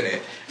I'm living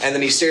it. And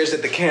then he stares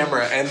at the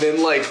camera and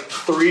then like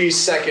 3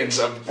 seconds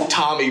of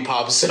Tommy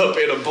pops up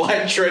in a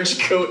black trench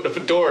coat and a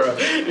fedora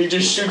and he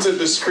just shoots at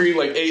the screen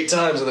like 8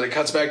 times and then it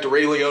cuts back to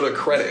Ray Liotta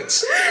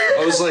credits.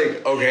 I was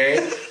like, okay.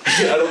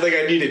 I don't think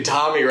I needed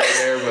Tommy right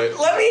there, but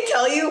Let me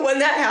tell you when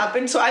that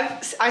happened. So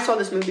I saw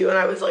this movie when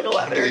I was like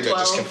 11 I or believe I 12.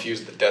 just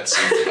confused the death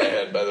scenes in my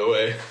head, by the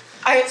way.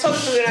 I saw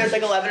this movie when I was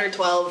like 11 or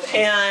 12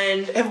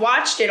 and have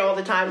watched it all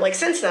the time. Like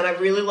since then, I've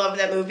really loved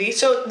that movie.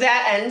 So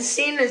that end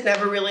scene has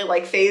never really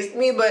like fazed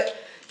me, but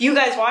you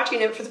guys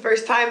watching it for the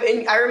first time,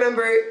 and I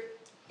remember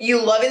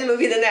you loving the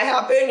movie, then that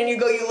happened, and you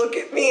look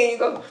at me and you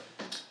go,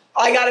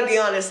 I gotta be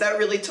honest, that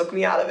really took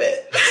me out of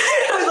it.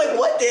 I was like,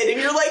 what did? And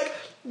you're like,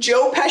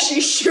 Joe Pesci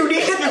shooting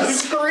at the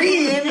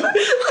screen.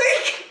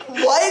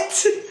 Like,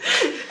 what?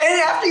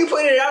 And after you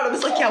pointed it out, I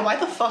was like, yeah, why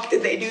the fuck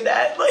did they do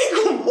that?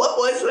 Like, what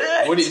was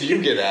that? What did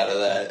you get out of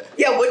that?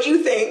 Yeah, what'd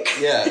you think?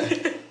 Yeah.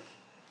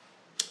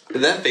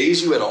 Did that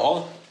faze you at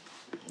all?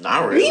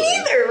 Not really. Me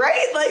neither,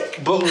 right?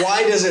 Like, But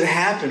why does it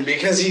happen?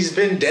 Because he's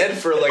been dead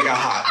for like a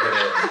hot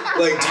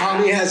minute. Like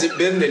Tommy hasn't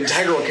been an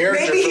integral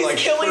character maybe for he's like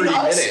killing 30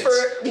 us minutes.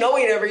 for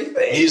knowing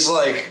everything. He's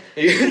like,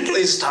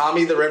 is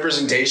Tommy the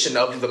representation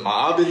of the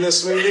mob in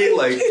this movie?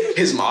 Like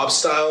his mob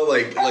style,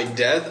 like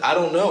death? I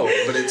don't know,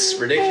 but it's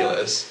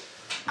ridiculous.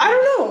 I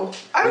don't know.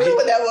 I don't know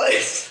what that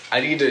was. I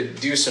need to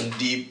do some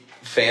deep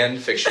fan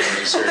fiction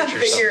research or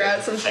Figure something.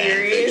 out some Fan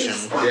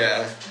theories. fiction.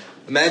 Yeah.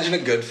 Imagine a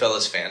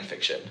Goodfellas fan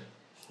fiction.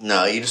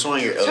 No, you just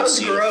want your Sounds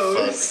OC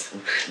gross. to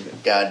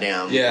fuck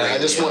goddamn. Yeah, Ray I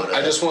just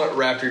Liotta. want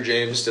Raptor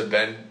James to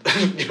bend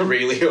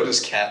Ray Liotta's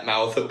cat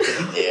mouth.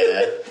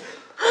 Yeah.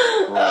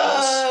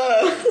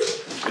 Uh,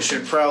 Gross. We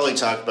should probably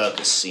talk about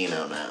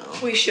Casino now.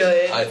 we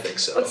should. I think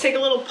so. Let's take a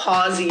little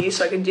pausey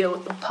so I can deal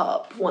with the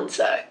pup. 1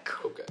 sec.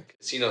 Okay.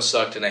 Casino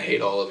sucked and I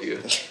hate all of you.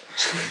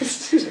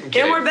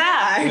 And we're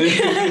back.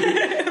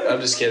 I'm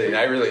just kidding.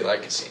 I really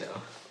like Casino.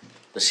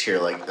 Just hear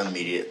like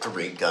immediate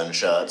 3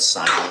 gunshots,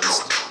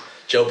 silenced.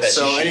 Joe Pesci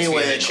So shoots me in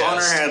anyway, the Connor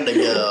chest. had to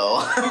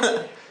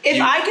go. If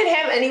I could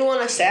have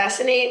anyone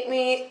assassinate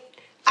me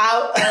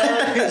out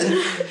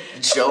of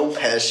Joe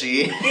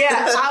Pesci.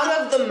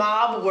 out of the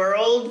mob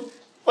world,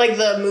 like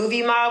the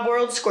movie mob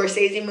world,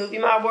 Scorsese movie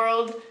mob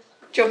world,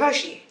 Joe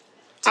Pesci.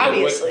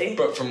 Obviously.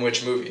 But from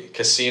which movie?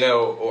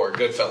 Casino or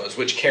Goodfellas?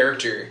 Which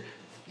character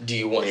do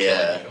you want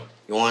Yeah. killing you?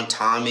 You want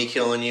Tommy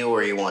killing you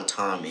or you want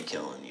Tommy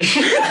killing you?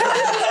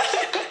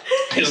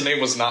 His name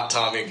was not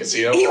Tommy in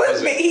Casino. He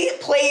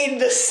played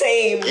the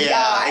same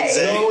guy.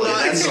 exactly. No,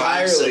 not That's what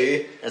I'm entirely.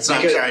 saying. That's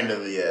not Because- kind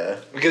of, yeah.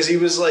 Because he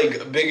was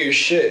like big as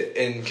shit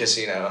in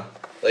Casino.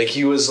 Like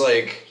he was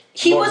like.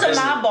 He more was a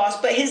business- mob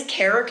boss, but his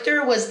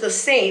character was the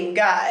same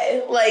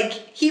guy. Like,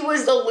 he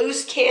was the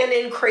loose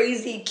cannon,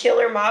 crazy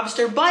killer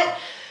mobster, but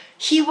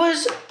he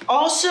was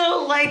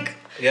also, like,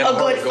 He had a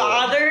more good gold.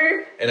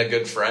 father, And a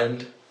good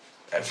friend.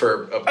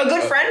 For a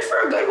good friend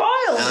for a good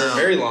while. For a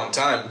very long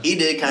time. He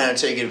did kind of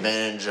take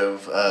advantage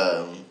of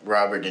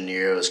Robert De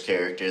Niro's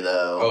character,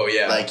 though. Oh,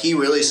 yeah. Like, he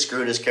really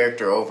screwed his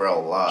character over a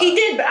lot. He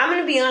did, but I'm going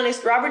to be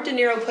honest, Robert De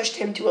Niro pushed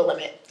him to a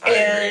limit. I agree.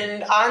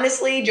 And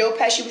honestly, Joe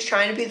Pesci was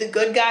trying to be the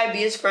good guy, be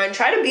his friend,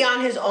 try to be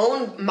on his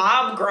own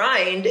mob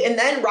grind, and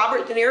then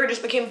Robert De Niro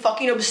just became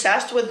fucking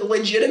obsessed with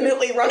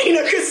legitimately running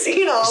a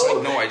casino. It's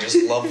like, no, I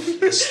just love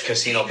this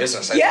casino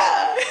business.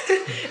 Yeah.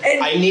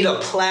 And I need a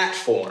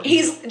platform.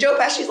 Joe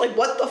Pesci's like,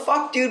 what the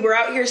fuck, dude? We're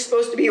out here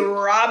supposed to be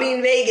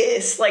robbing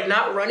Vegas, like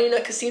not running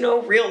a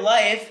casino, real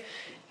life.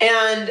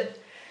 And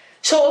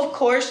so of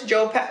course,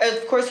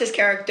 his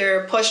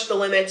character pushed the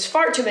limits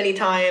far too many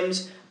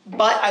times.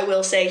 But I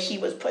will say he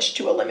was pushed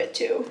to a limit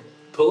too.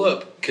 Pull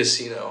up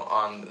Casino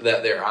on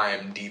that there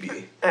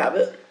IMDb. I have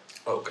it.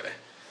 Okay.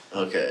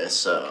 Okay,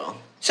 so...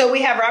 So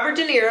we have Robert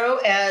De Niro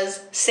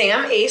as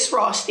Sam Ace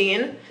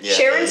Rothstein, Yeah,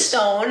 Sharon Ace.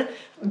 Stone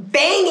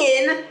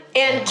banging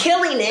and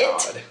killing it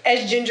God.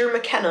 as Ginger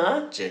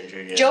McKenna.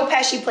 Ginger, yeah. Joe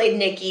Pesci played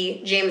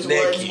Nikki. James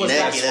Woods was Nikki,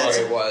 Westwood. That's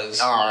what it was.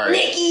 Alright.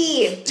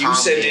 Nikki! You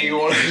said, Tommy.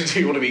 do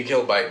you want to be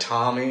killed by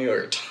Tommy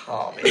or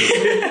Tommy?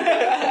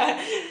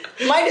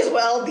 Might as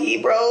well be,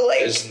 bro. Like,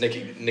 There's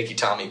Nicky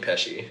Tommy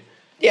Pesci.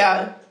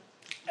 yeah.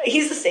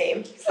 He's the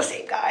same. He's the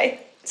same guy.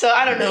 So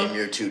I don't Name know.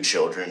 your 2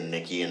 children,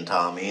 Nikki and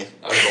Tommy.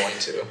 I'm going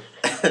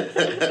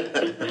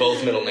to.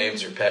 Both middle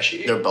names are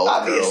Pesci. They're both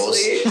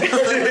Obviously.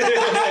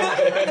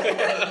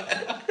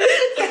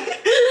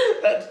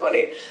 That's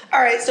funny. All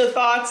right, so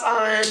thoughts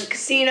on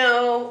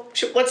Casino.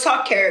 Let's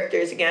talk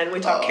characters again. We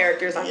talk girls.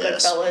 characters on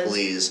Yes, Goodfellas.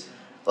 please.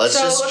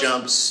 Let's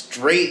jump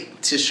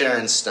straight to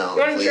Sharon Stone,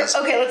 please.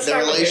 Okay, let's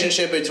start. The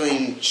relationship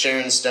between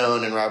Sharon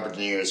Stone and Robert De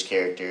Niro's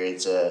character.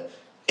 It's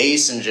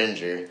Ace and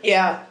Ginger.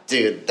 Yeah.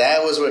 Dude,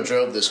 that was what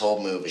drove this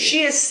whole movie.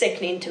 She is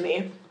sickening to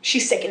me. She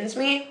sickens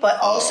me, but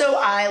also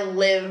I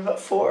live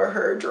for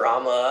her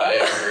drama. I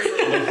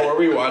agree. Before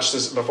we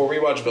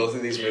watched both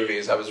of these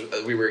movies,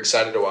 we were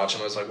excited to watch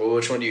them. I was like, well,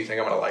 which one do you think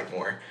I'm going to like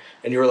more?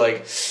 And you were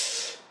like,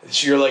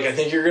 I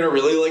think you're going to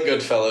really like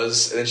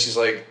Goodfellas. And then she's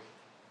like,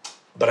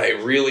 but I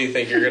really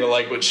think you're going to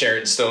like what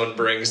Sharon Stone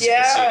brings to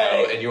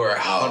Casino. And you are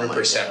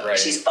 100% right.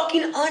 She's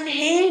fucking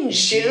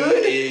unhinged,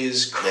 dude. She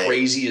is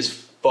crazy as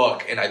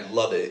fuck, and I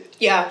love it.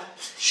 Yeah.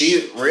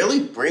 She really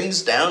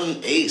brings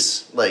down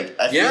Ace. Like,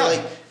 I feel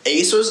like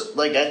Ace was,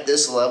 like, at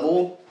this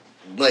level,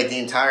 like, the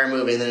entire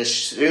movie, and then as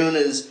soon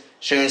as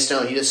Sharon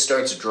Stone, he just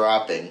starts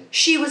dropping.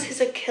 She was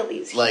his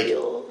Achilles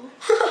heel.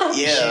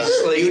 Yeah,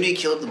 Beauty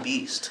killed the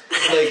Beast.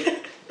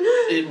 Like,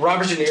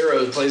 Robert De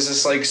Niro plays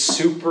this, like,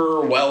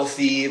 super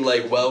wealthy,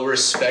 like,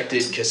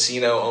 well-respected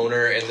casino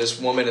owner, and this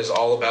woman is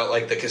all about,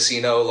 like, the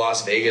casino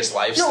Las Vegas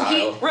lifestyle.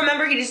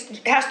 No, he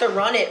just has to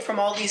run it from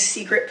all these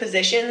secret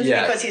positions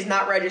because he's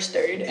not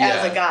registered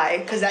as a guy,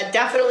 because that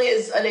definitely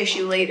is an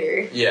issue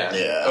later.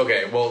 Yeah.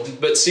 Okay, well,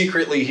 but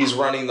secretly he's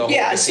running the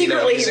whole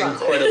casino. He's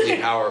incredibly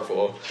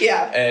powerful.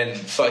 Yeah. And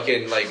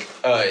fucking, like,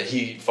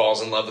 he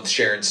falls in love with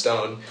Sharon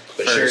Stone.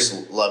 But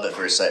love at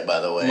first sight, by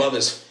the way.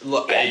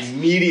 I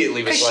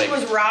immediately was like... she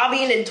was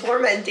robbing and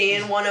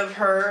tormenting one of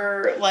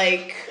her,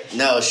 like...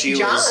 No, she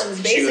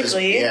was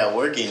basically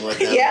working with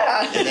him.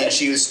 Yeah. And then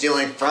she was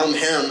stealing from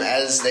him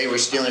as they were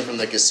stealing from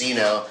the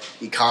casino.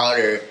 He caught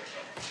her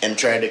and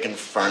tried to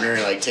confront her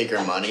and, like, take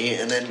her money.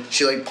 And then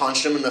she, like,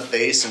 punched him in the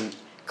face and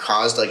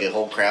caused, like, a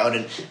whole crowd.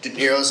 And De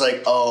Niro's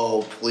like,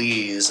 oh,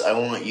 please, I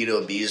want you to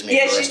abuse me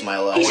for the rest of my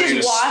life. He's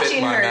just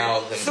watching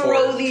her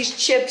throw these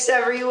chips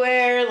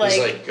everywhere. He's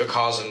like, you're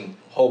causing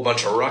a whole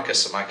bunch of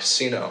ruckus in my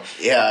casino.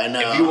 Yeah, I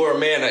know. If you were a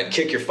man, I'd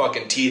kick your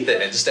fucking teeth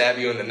in and stab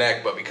you in the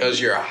neck. But because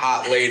you're a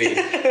hot lady,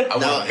 I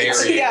want to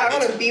marry you. Yeah, I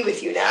want to be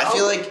with you now. I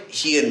feel like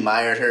he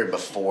admired her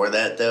before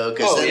that, though.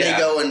 Because then they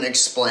go and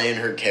explain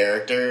her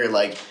character,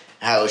 like,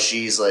 how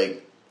she's,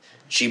 like...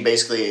 She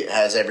basically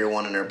has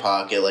everyone in her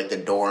pocket, like the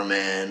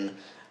doorman,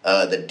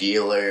 the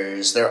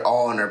dealers. They're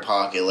all in her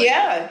pocket. Like,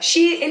 and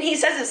he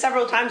says it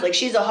several times. Like,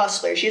 she's a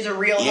hustler. She's a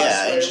real hustler.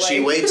 Yeah, and she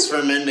waits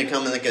for men to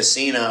come in the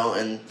casino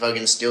and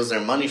fucking steals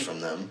their money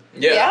from them.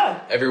 Yeah.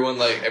 Everyone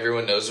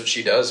knows what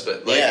she does,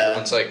 but like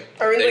everyone's like,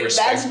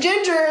 that's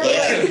Ginger.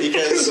 Yeah,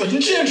 because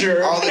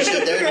Ginger. All the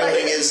shit they're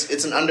doing is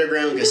it's an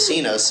underground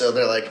casino, so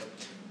they're like,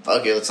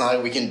 fuck it, it's not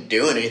like we can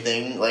do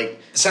anything. Like,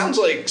 sounds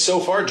like so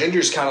far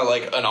Ginger's kind of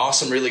like an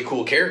awesome, really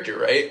cool character,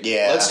 right?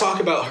 Yeah. Let's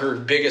talk about her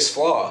biggest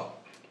flaw.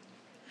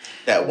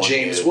 That one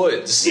James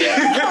Woods.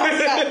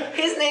 Yeah.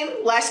 His name,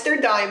 Lester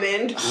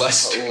Diamond.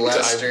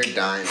 Lester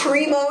Diamond.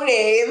 Primo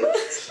name.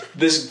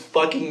 This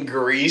fucking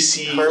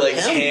greasy,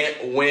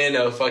 can't win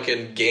a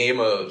fucking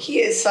game of... He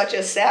is such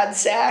a sad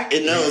sack.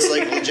 It's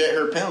like legit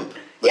her pimp.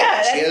 She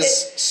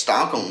has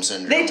Stockholm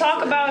Syndrome. They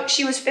talk about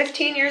she was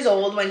 15 years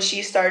old when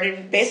she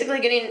started basically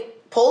getting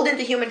pulled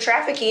into human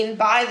trafficking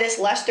by this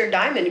Lester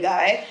Diamond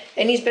guy,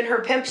 and he's been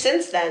her pimp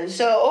since then.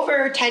 So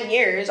over 10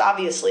 years,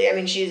 obviously. I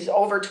mean, she's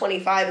over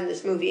 25 in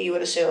this movie, you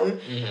would assume.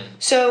 Mm-hmm.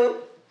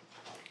 So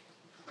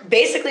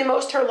basically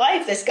most of her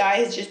life, this guy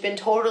has just been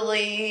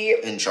totally...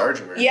 in charge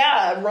of her.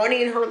 Yeah,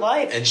 running her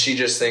life. And she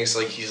just thinks,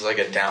 like, he's, like,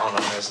 a down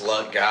on his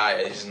luck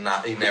guy.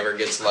 He never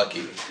gets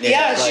lucky.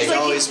 Yeah, she's like,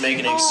 always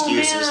making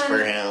excuses for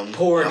him.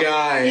 Poor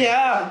guy.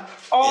 Yeah,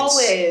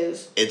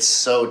 always. It's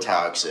so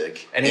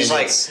toxic. And he's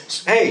like,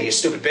 hey, you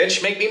stupid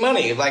bitch, make me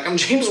money. Like, I'm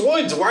James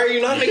Woods. Why are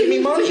you not making me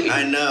money?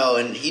 I know,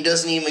 and he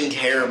doesn't even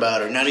care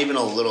about her. Not even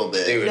a little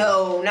bit. Dude.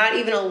 No, not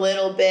even a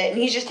little bit.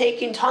 And he's just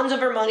taking tons of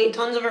her money.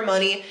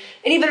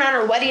 And even on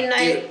her wedding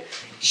night,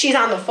 she's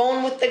on the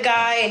phone with the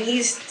guy, and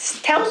he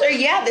tells her,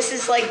 yeah, this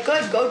is, like,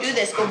 good. Go do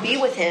this. Go be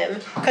with him.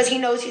 Because he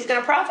knows he's going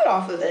to profit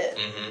off of it.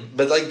 Mm-hmm.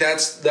 But, like,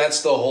 that's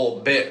the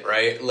whole bit,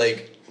 right?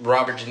 Like,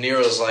 Robert De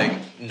Niro's, like,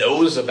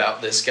 knows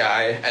about this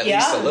guy at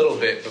least a little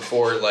bit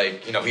before,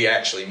 like, he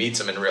actually meets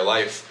him in real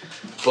life.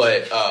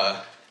 But,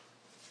 but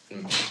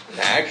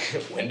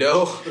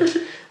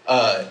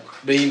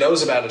he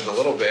knows about it a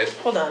little bit.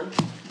 Hold on.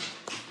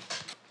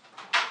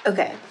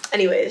 Okay.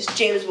 Anyways,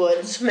 James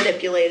Woods,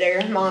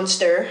 manipulator,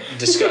 monster.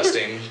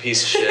 Disgusting,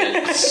 piece of shit,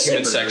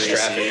 human sex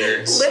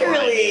trafficker.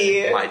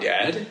 Literally. My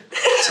dad.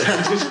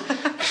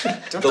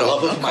 The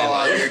love of my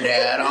life. Your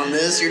dad on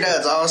this. Your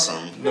dad's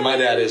awesome. My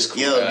dad is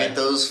cool. Yo, get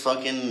those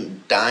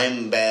fucking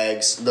dime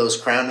bags, those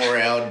Crown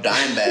Royale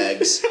dime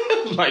bags.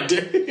 My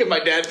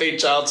dad paid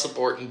child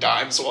support in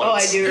dimes once. Oh,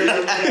 I do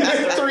remember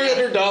that.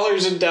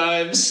 $300 in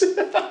dimes.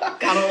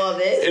 Gotta love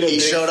it. He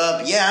showed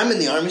up. Yeah, I'm in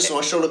the army, so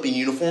I showed up in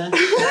uniform.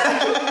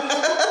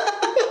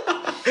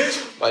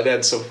 My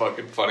dad's so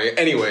fucking funny.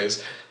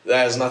 Anyways,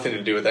 that has nothing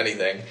to do with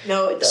anything.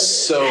 No, it doesn't.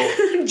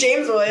 So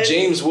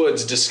James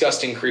Woods,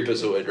 disgusting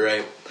creepazoid,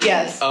 right?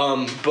 Yes.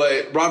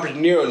 But Robert De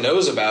Niro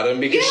knows about him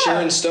because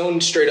Sharon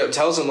Stone straight up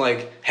tells him,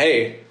 like,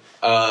 hey,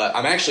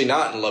 I'm actually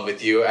not in love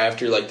with you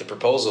after like the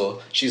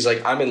proposal. She's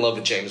like, I'm in love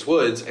with James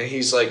Woods, and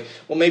he's like,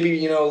 well,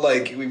 maybe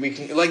like we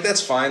can like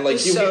that's fine. Like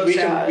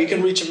we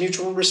can reach a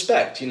mutual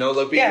respect.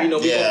 Like we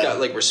both got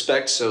like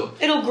respect. So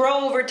it'll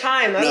grow over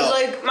time. I was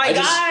like,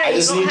 I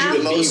just need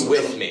you to be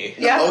with me.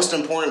 The most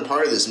important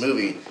part of this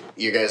movie,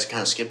 you guys are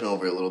kind of skipping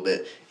over a little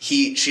bit.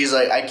 She's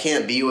like, I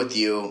can't be with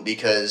you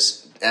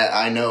because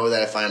I know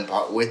that if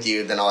I'm with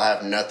you, then I'll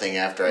have nothing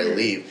after I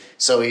leave.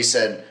 So he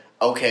said,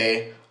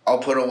 okay, I'll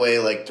put away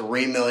like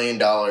 $3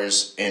 million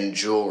in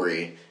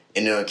jewelry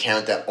in an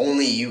account that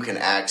only you can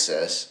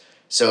access.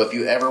 So if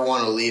you ever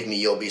want to leave me,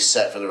 you'll be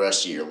set for the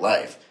rest of your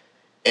life.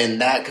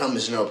 And that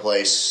comes into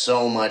play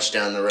so much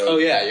down the road. Oh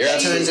yeah, you're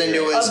turns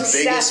into his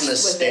biggest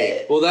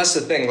mistake. Well, that's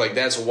the thing. Like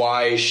that's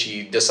why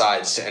she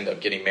decides to end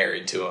up getting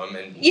married to him.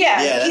 And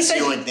that's the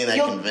only thing that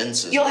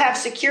convinces. You'll have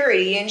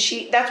security, and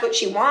that's what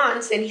she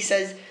wants. And he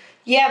says,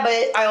 yeah,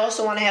 but I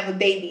also want to have a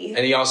baby.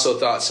 And he also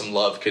thought some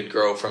love could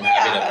grow from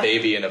having a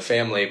baby and a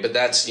family. But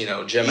that's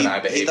Gemini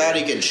behavior. He thought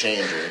he could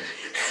change her.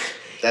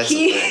 That's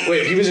the thing.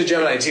 Wait, he was a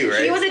Gemini too,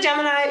 right? He was a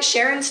Gemini.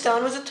 Sharon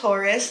Stone was a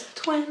Taurus.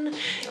 Twin.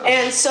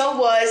 And so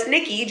was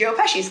Nikki, Joe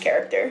Pesci's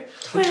character.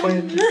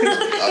 Twin.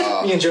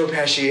 Me and Joe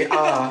Pesci.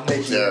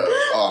 Nikki.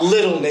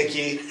 Little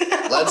Nikki.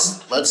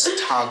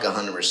 Let's talk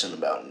 100%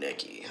 about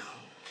Nikki.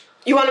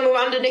 You want to move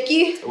on to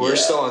Nikki? We're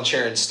still on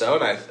Sharon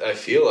Stone, I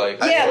feel like.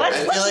 Yeah,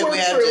 let's work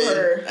through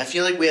her. I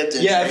feel like we have to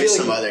introduce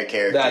some other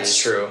characters. That's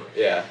true,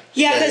 yeah.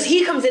 Yeah, because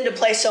he comes into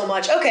play so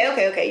much.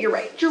 Okay, you're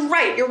right.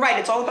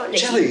 It's all about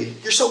Nikki. Jelly,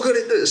 you're so good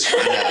at this.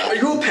 Are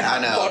you a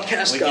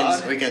podcast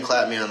god? We can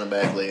clap me on the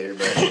back later,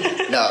 but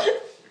no.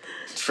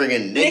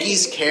 Friggin'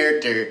 Nikki's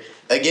character,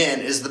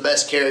 again, is the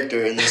best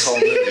character in this whole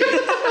movie.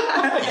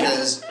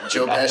 Because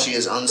Joe Pesci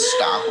is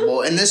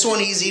unstoppable. And this one,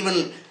 he's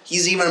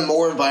even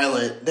more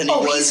violent than he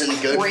was in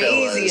Goodfellas.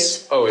 Crazy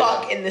as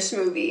fuck in this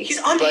movie. He's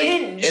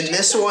unhinged. In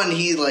this one,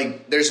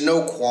 there's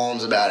no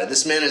qualms about it.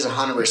 This man is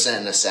 100%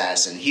 an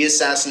assassin. He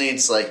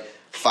assassinates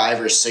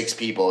 5 or 6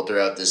 people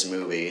throughout this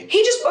movie.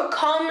 He just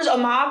becomes a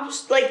mob.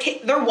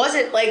 There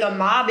wasn't a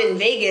mob in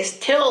Vegas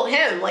till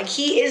him.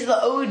 He is the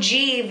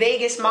OG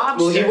Vegas mobster.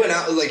 Well, he went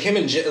out him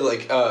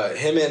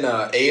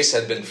and Ace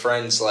had been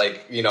friends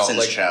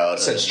since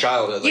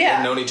childhood.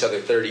 They've known each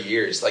other 30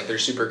 years. They're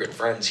super good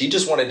friends. He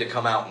just wanted to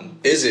come out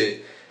and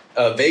visit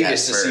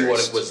Vegas to see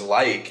what it was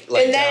like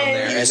down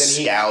there, and then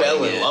he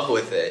fell in love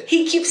with it.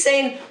 He keeps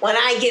saying, "When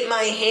I get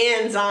my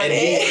hands on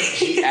it,"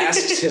 he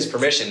asks his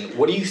permission.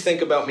 What do you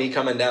think about me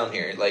coming down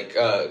here?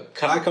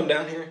 Could I come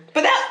down here?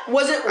 But that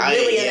wasn't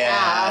really an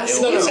ask.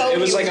 No, it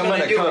was I'm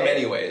gonna come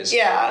anyways.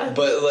 Yeah,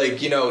 but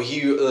he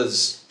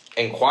was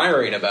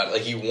inquiring about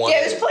it. He wanted.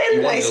 Yeah, he was playing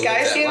the nice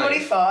guy, seeing what he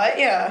thought.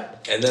 Yeah,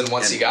 and then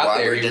once he got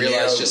there, he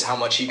realized just how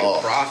much he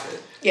could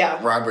profit. Yeah,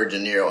 Robert De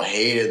Niro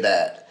hated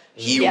that.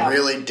 He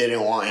really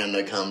didn't want him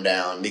to come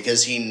down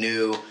because he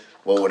knew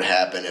what would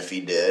happen if he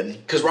did.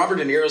 Because Robert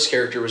De Niro's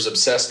character was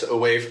obsessed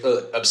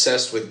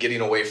with getting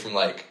away from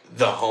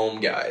the home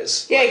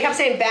guys. Yeah, he kept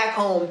saying back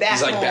home, back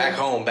home. He's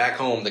back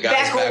home. The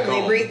guys back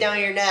home. They breathe down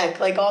your neck,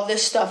 all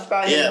this stuff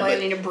about him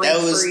planning to break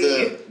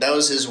free. That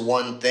was his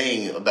one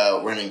thing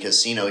about running a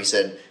casino. He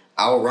said,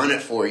 "I'll run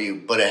it for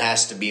you, but it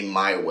has to be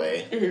my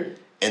way." Mm-hmm.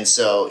 And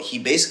so he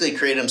basically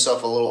created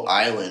himself a little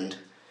island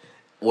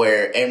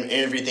where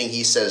everything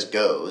he says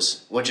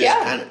goes, which is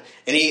kind of,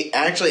 and he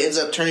actually ends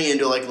up turning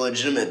into a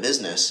legitimate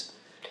business.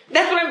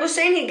 That's what I was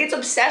saying. He gets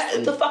obsessed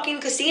with the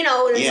fucking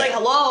casino, and it's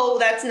hello,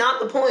 that's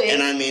not the point.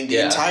 And I mean,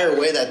 the entire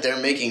way that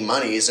they're making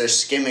money is they're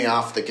skimming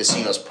off the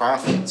casino's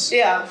profits.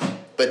 Yeah.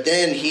 But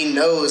then he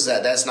knows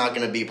that that's not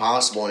going to be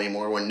possible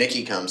anymore when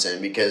Nikki comes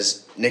in,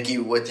 because Nikki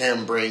with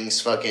him brings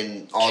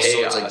fucking all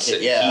chaos sorts of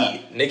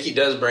heat. Nikki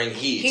does bring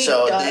heat.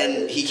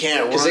 Then he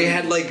can't run. Because they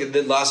had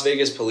the Las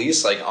Vegas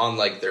police on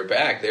their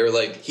back. They were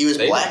he was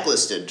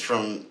blacklisted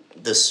from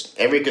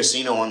every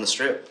casino on the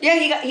Strip.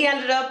 Yeah, he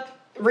ended up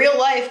real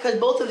life, because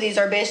both of these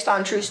are based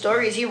on true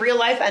stories. He real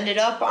life ended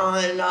up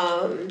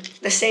on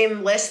the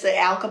same list that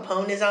Al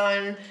Capone is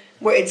on.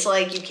 Where it's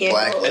you can't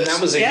go. And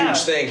that was a huge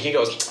thing. He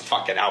goes,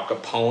 fucking Al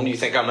Capone. You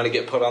think I'm going to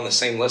get put on the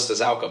same list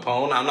as Al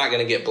Capone? I'm not going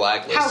to get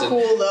blacklisted. How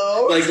cool,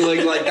 though.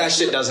 Like that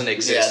shit doesn't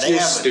exist. You're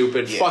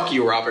stupid. Yeah. Fuck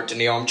you, Robert De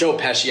Niro. I'm Joe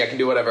Pesci. I can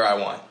do whatever I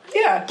want.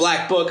 Yeah.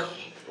 Black book,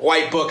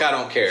 white book, I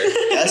don't care.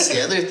 That's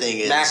the other thing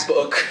is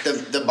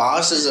MacBook. The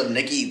bosses of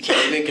Nikki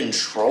can't even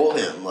control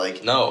him.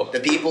 No.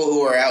 The people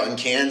who are out in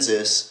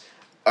Kansas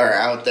are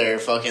out there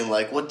fucking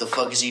what the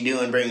fuck is he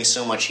doing bringing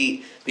so much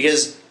heat?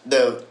 Because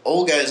the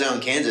old guys out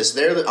in Kansas,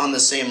 they're on the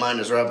same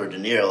mind as Robert De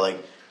Niro.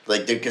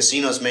 The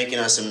casino's making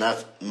us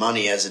enough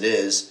money as it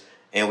is,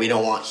 and we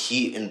don't want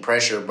heat and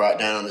pressure brought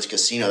down on this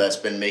casino that's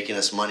been making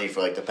us money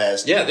for the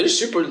past. Yeah, they're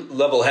super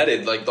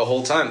level-headed the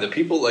whole time. The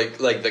people like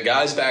the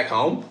guys back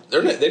home,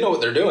 they know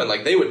what they're doing.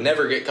 They would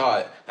never get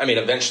caught. I mean,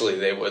 eventually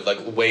they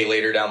would way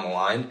later down the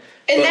line.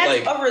 And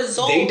that's a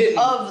result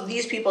of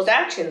these people's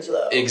actions,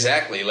 though.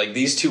 Exactly.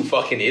 These two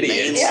fucking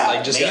idiots.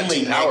 Just got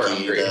too power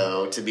hungry.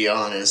 Though, to be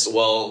honest.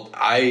 Well,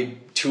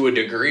 to a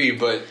degree,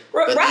 but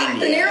Robert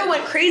De Niro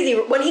went crazy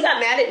when he got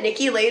mad at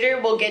Nikki later.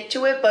 We'll get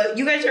to it, but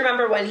you guys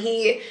remember when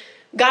he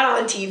got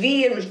on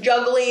TV and was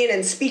juggling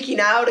and speaking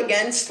out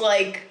against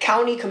like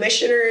county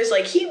commissioners?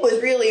 Like he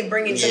was really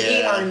bringing some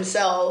heat on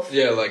himself.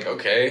 Yeah, like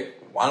okay,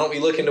 why don't we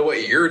look into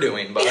what you're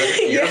doing, bud?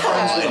 You're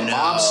friends with a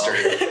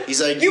mobster.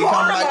 He's like, you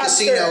come to my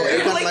casino.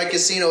 You come to my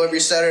casino every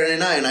Saturday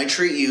night, and I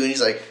treat you. And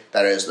he's like,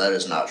 that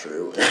is not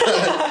true. But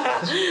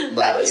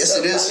yes,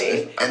 so it is.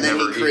 funny. And then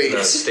he creates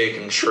a steak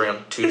and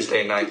shrimp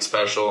Tuesday night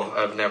special.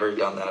 I've never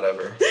done that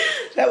ever.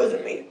 That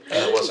wasn't me.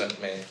 That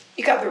wasn't me.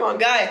 You got the wrong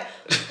guy.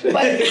 But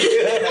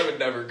I would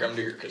never come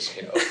to your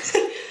casino.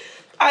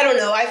 I don't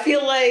know. I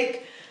feel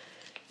like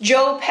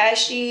Joe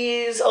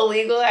Pesci's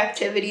illegal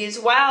activities,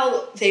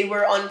 while they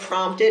were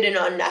unprompted and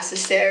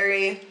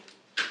unnecessary,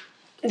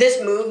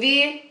 this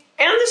movie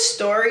and the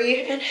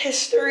story and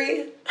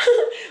history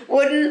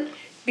wouldn't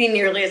be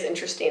nearly as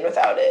interesting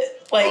without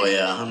it. Like, oh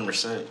yeah,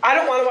 100%. I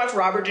don't want to watch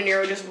Robert De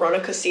Niro just run a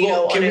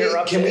casino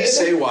uninterrupted. Can we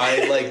say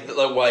why, like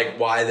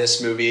why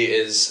this movie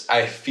is?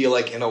 I feel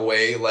like in a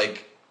way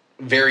like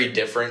very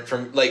different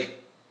from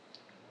like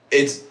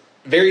it's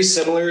very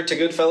similar to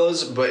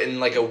Goodfellas, but in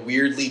like a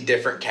weirdly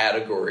different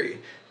category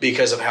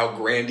because of how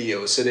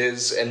grandiose it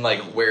is and like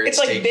where it's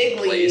like taking big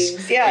place.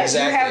 Leagues. Yeah,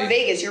 exactly. You have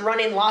Vegas. You're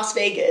running Las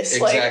Vegas.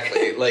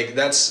 Exactly. Like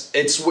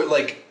it's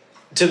like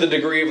to the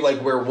degree of like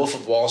where Wolf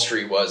of Wall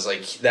Street was.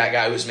 Like that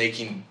guy was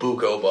making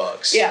buco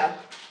bucks. Yeah.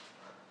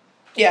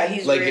 Yeah,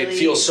 he's like really... it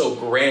feels so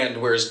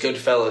grand, whereas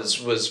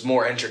Goodfellas was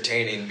more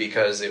entertaining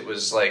because it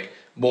was like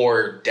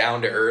more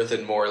down to earth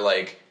and more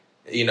like,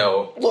 you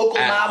know, local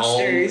at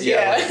mobsters. Home.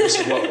 Yeah, like this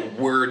is what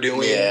we're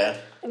doing. Yeah,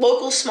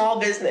 local small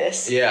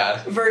business.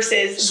 Yeah,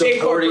 versus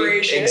big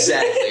corporation.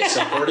 Exactly,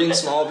 supporting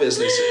small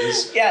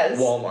businesses. Yes,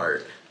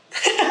 Walmart.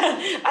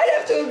 I'd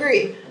have to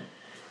agree.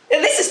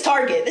 And this is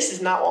Target. This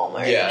is not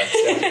Walmart. Yeah,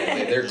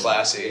 definitely. They're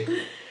classy.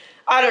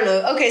 I don't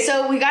know. Okay,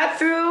 so we got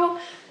through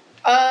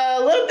a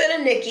little bit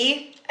of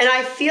Nikki, and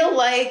I feel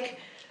like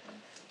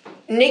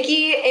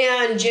Nikki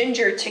and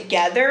Ginger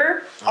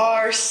together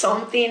are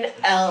something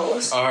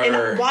else.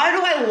 And why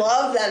do I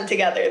love them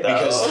together, though?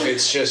 Because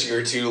it's just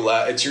it's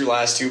your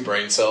last two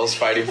brain cells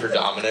fighting for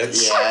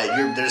dominance. Yeah,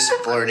 they're just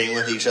flirting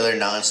with each other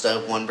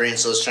nonstop. One brain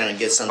cell's trying to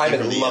get something I'm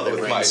from the in love other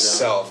with brain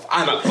myself. cell.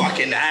 I'm a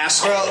fucking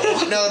asshole.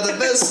 Bro, no, the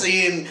best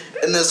scene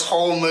in this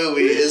whole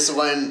movie is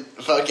when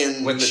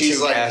the she's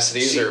two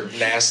Cassidys are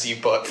nasty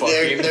butt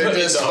fucking. They're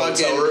just in the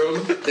hotel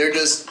room. They're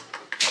just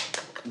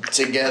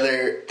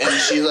together, and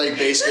she's like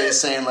basically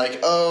saying like,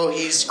 "Oh,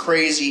 he's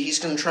crazy. He's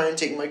gonna try and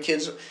take my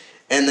kids."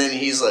 And then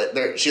he's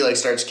like, she like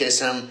starts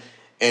kissing him,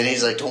 and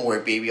he's like, "Don't worry,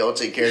 baby, I'll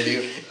take care of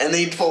you." And then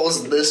he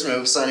pulls this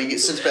move, son. He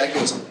sits back and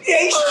goes,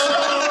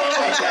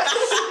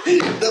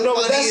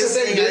 That's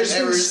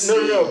the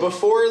thing. No.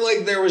 Before,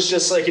 like, there was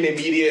just like an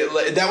immediate.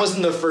 Like, that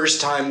wasn't the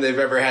first time they've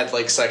ever had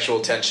like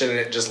sexual tension, and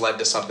it just led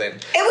to something.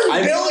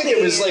 I feel like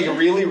it was like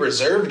really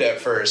reserved at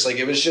first. Like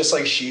it was just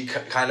like she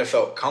kind of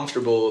felt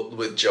comfortable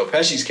with Joe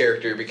Pesci's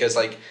character because,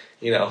 like,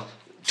 you know,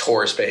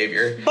 Taurus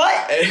behavior.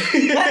 But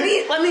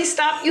let me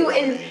stop you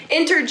and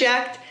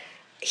interject.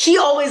 He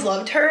always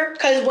loved her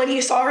because when he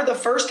saw her the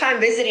first time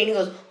visiting, he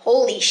goes,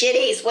 "Holy shit,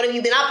 Ace, what have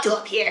you been up to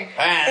up here?"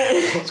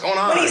 What's going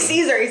on? When he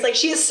sees her, he's like,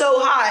 "She is so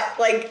hot."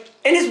 Like,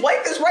 and his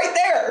wife is right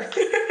there.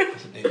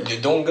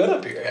 You're doing good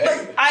up here. Hey.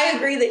 But I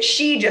agree that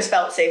she just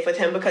felt safe with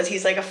him because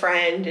he's like a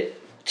friend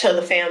to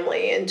the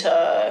family and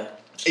to...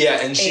 Yeah,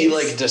 and she Ace.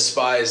 like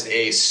despised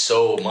Ace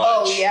so much.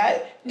 Oh, yeah.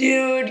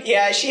 Dude,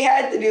 yeah, she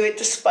had to do it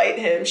to spite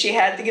him. She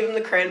had to give him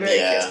the cranberry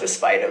kiss to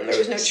spite him. There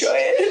was no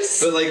choice.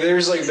 But like,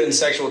 there's like been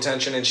sexual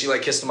tension, and she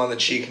like kissed him on the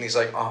cheek, and he's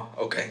like, "Oh,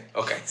 okay,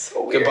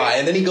 so weird. goodbye."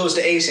 And then he goes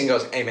to Ace and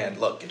goes, "Hey man,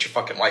 look, get your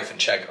fucking wife in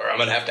check, or I'm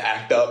gonna have to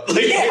act up."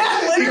 Like,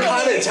 yeah, he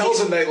kind of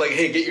tells him that, like,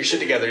 "Hey, get your shit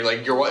together.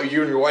 Like, you and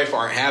your wife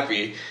aren't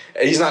happy."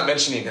 And he's not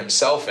mentioning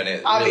himself in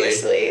it,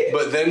 obviously. Really.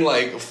 But then,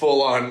 like,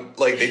 full on,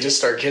 like, they just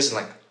start kissing,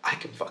 like, "I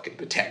can fucking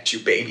protect you,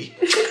 baby."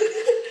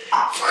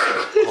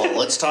 Well,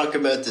 let's talk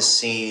about the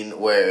scene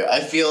where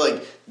I feel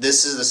like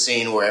this is the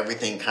scene where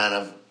everything kind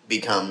of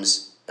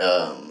becomes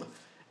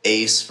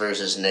Ace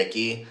versus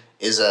Nikki.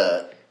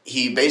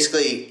 He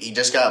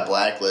just got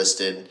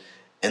blacklisted,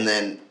 and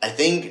then I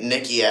think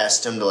Nikki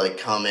asked him to like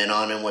come in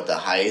on him with the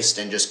heist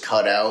and just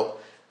cut out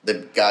the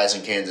guys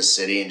in Kansas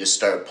City and just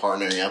start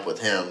partnering up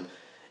with him.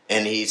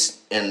 And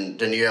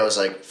De Niro was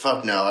like,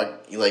 "Fuck no,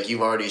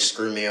 you've already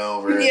screwed me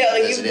over." Yeah,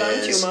 like you've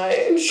done too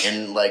much.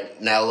 And like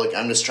now, look,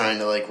 I'm just trying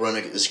to like run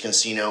this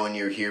casino, and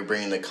you're here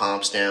bringing the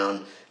comps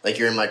down. Like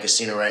you're in my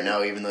casino right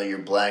now, even though you're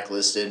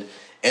blacklisted.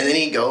 And then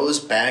he goes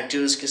back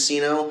to his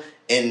casino,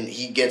 and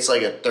he gets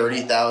like a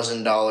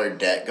 $30,000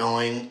 debt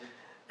going,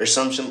 or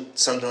something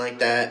like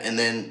that. And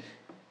then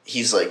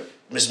he's like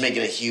just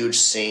making a huge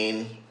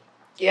scene.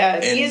 Yeah,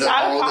 And he's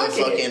out of pocket.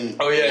 fucking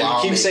Oh yeah,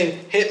 lobby. he keeps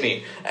saying "hit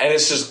me," and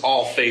it's just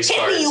all face Hit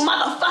cards. me, you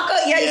motherfucker!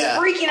 Yeah, he's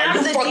freaking Are out you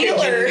of the fucking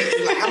dealer. kidding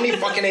me? Like, how many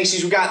fucking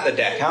aces you got in the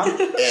deck, huh?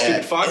 Yeah.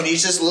 Stupid fuck. And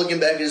he's just looking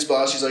back at his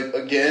boss. He's like,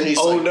 again. He's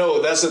Oh like,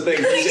 no, that's the thing.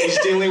 He's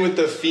dealing with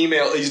the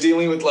female. He's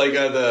dealing with like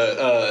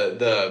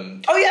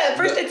the Oh yeah, at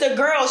first it's a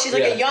girl. She's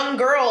like Yeah. a young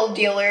girl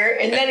dealer,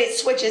 and then it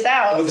switches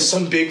out. with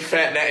some big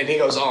fat and he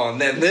goes, oh, and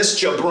then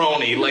this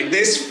jabroni, like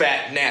this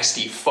fat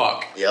nasty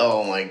fuck.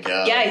 oh my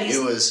god. Yeah,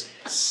 it was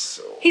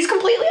so. He's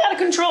completely out of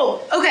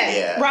control. Okay,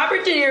 Yeah.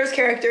 Robert De Niro's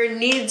character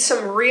needs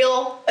some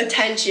real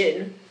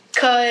attention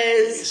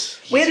because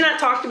we have not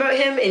talked about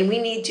him, and we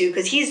need to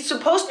because he's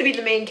supposed to be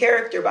the main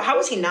character, but how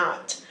is he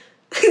not?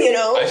 You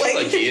know, I feel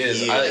like he is.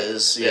 He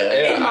is,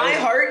 yeah. in my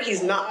heart,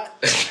 he's not.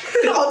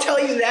 I'll tell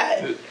you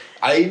that.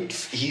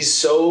 He's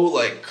so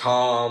like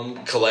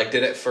calm,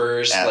 collected at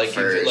first, At like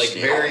first,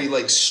 yeah. very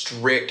like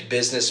strict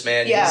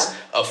businessman. Yeah. He's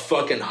a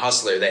fucking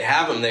hustler. They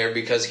have him there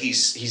because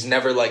he's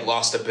never like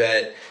lost a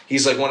bet.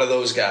 He's like one of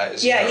those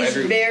guys. Yeah, he's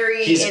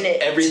very in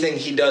it. Everything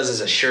he does is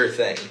a sure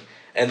thing,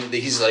 and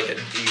he's a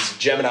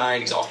Gemini,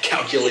 and he's all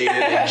calculated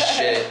and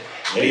shit.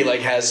 And he like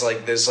has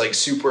like this like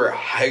super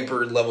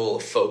hyper level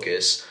of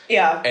focus.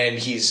 Yeah. And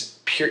he's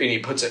pure, and he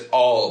puts it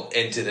all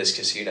into this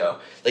casino.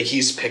 Like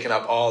he's picking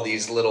up all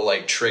these little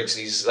like tricks.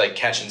 He's like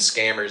catching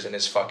scammers in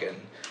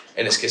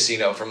his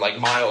casino from like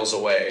miles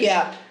away.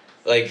 Yeah.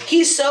 Like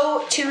He's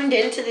so tuned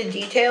into the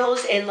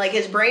details, and like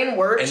his brain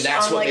works and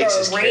that's on what like makes a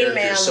his Rain character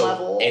Man so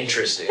level.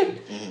 interesting.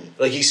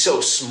 Like he's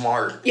so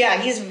smart. Yeah,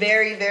 he's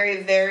very,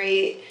 very,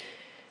 very.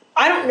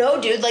 I don't know,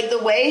 dude. Like the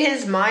way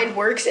his mind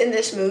works in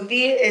this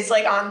movie is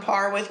like on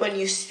par with when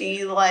you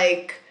see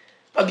like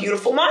A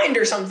Beautiful Mind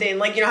or something.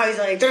 Like, you know how he's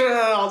like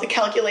all the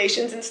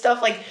calculations and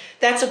stuff. Like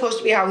that's supposed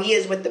to be how he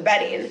is with the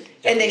betting.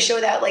 And they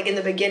show that like in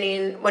the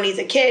beginning when he's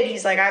a kid.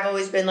 He's like, I've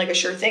always been like a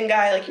sure thing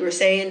guy, like you were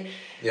saying.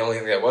 The only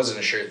thing that wasn't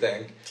a sure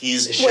thing.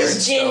 He's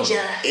Was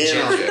Ginger.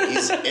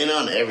 he's in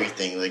on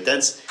everything. Like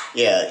that's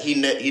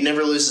he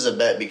never loses a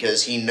bet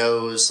because he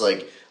knows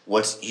like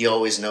he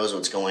always knows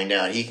what's going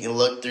down. He can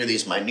look through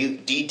these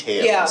minute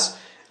details. Yeah.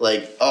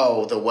 Like,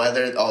 oh, the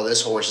weather, oh,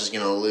 this horse is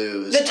gonna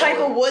lose. The type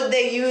of wood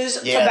they use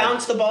to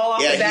bounce the ball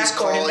off the he's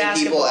backboard in calling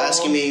basketball. people,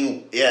 asking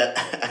me,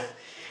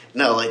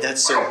 no, like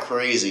that's so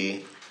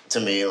crazy to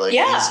me. Like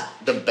Yeah. he's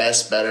the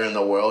best bettor in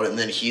the world, and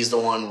then he's the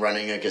one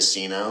running a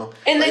casino.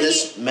 And like, then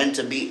this meant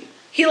to be.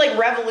 He like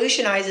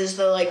revolutionizes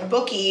the like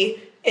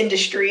bookie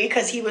industry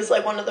because he was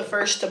like one of the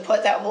first to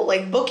put that whole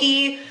like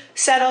bookie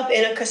setup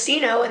in a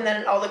casino, and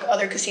then all the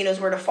other casinos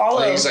were to follow.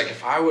 Like, he's like,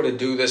 if I were to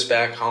do this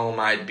back home,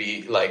 I'd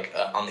be like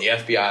on the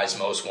FBI's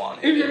most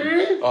wanted.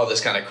 Mm-hmm. And all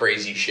this kind of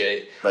crazy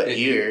shit. But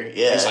here,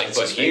 he's like, it's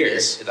but just here,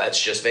 Vegas.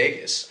 that's just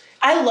Vegas.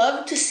 I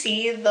love to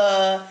see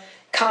the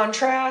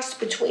contrast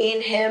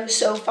between him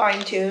so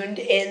fine-tuned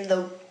in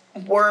the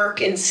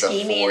work and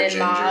scheming for and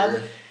mob,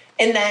 Ginger.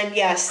 and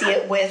then see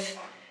it with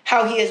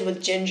how he is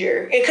with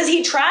Ginger, because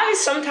he tries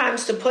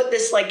sometimes to put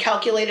this like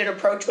calculated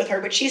approach with her,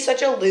 but she's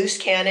such a loose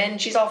cannon.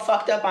 She's all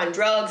fucked up on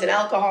drugs and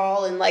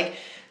alcohol, and like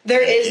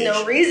there is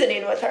no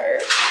reasoning with her.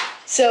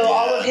 So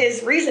all of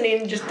his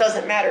reasoning just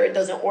doesn't matter. It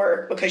doesn't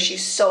work because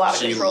she's so out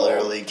of She control.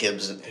 literally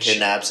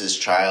kidnaps his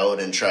child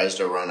and tries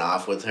to run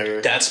off with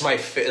her. That's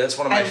that's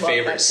one of my I love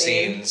favorite that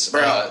scene. scenes.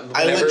 Bro,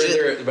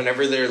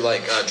 whenever they're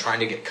like trying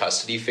to get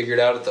custody figured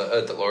out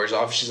at the lawyer's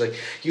office, she's like,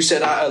 "You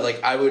said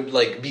I would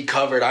like be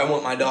covered. I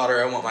want my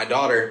daughter. I want my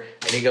daughter."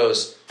 And he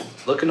goes,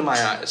 "Look into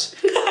my eyes."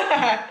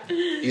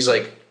 He's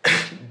like,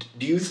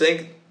 "Do you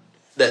think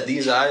that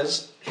these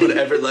eyes would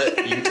ever let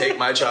you take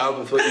my child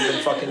with what you've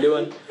been fucking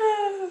doing?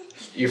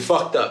 You're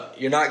fucked up.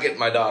 You're not getting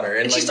my daughter."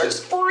 And And she like starts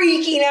just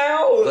freaking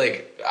out.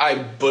 like I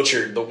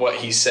butchered what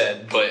he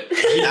said, but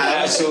he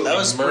absolutely that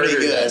was pretty murdered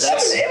good. that.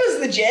 It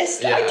was the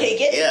gist. Yeah. I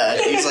take it. Yeah,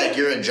 he's like,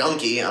 "You're a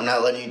junkie. I'm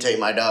not letting you take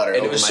my daughter."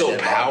 And over it was my so dead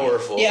body."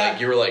 powerful. Yeah.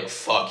 Like you were like,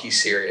 "Fuck,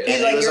 he's serious." He's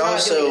And like, it was "You're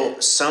not doing also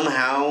it."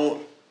 somehow,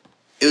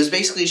 it was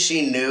basically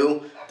she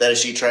knew that if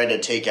she tried to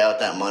take out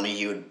that money,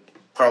 he would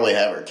probably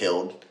have her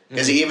killed.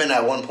 Because he even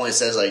at one point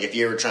says, like, if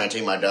you ever try and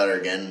take my daughter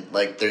again,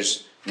 like,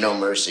 there's no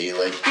mercy.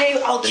 Like,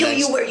 Yeah, I'll the kill next-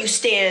 you where you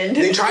stand.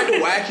 They tried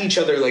to whack each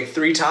other like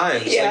 3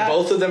 times. Yeah. Like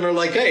both of them are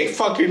like, "Hey,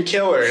 fucking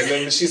kill her," and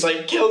then she's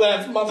like, "Kill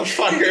that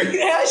motherfucker."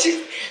 Yeah,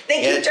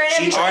 they Yeah, keep trying to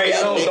she have All right,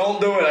 tried no,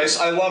 don't do it.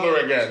 I love her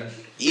again.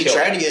 She Kill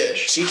tried that bitch.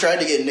 she tried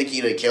to get Nikki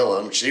to kill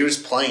him. She was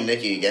playing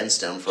Nikki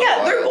against him for a Yeah,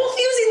 while. they're both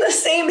using the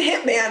same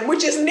hitman,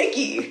 which is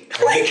Nikki.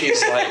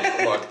 Nikki's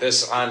like, "Look,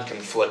 I'm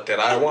conflicted.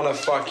 I want to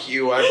fuck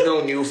you. I've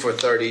known you for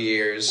 30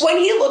 years." When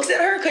he looks at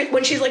her,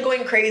 when she's like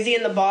going crazy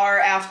in the bar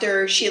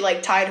after she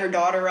like tied her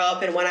daughter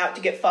up and went out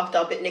to get fucked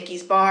up at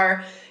Nikki's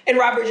bar, and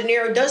Robert De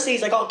Niro does say,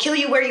 he's like, "I'll kill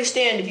you where you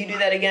stand if you do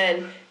that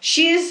again."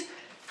 She's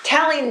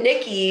telling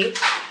Nikki,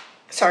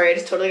 sorry, I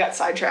just totally got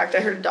sidetracked. I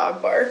heard a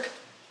dog bark.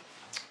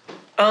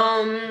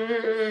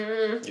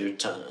 You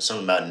were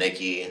something about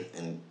Nikki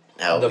and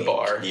how The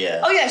bar.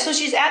 Yeah. Oh yeah, so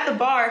she's at the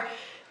bar,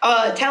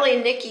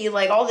 telling Nikki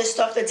like all this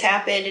stuff that's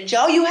happened, and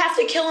you have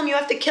to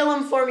kill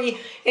him for me.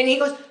 And he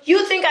goes,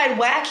 "You think I'd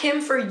whack him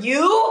for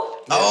you?"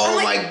 Oh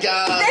I'm my like,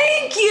 god.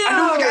 Thank you. I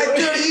know a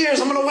guy 30 years.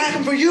 I'm gonna whack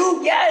him for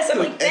you. Yes, I'm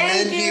like, thank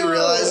And then he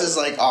realizes,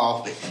 like,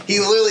 oh, he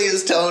literally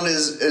is telling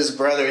his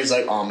brother, he's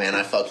like, oh man,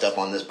 I fucked up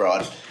on this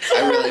broad.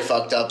 I really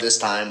fucked up this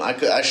time.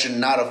 I should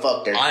not have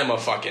fucked her. I'm a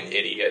fucking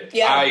idiot.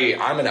 Yeah.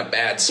 I'm in a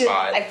bad Dude,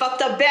 spot. I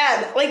fucked up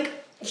bad. Like,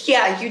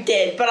 yeah, you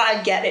did, but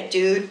I get it,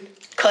 dude.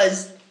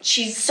 Because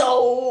she's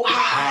so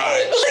hot.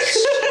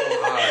 She's so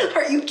hot.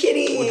 Are you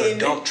kidding? With a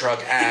dump truck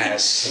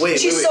ass. Wait,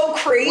 She's so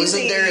crazy.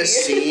 Wasn't there a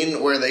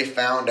scene where they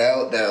found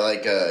out that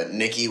like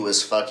Nikki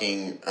was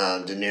fucking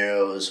De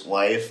Niro's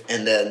wife,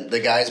 and then the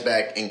guys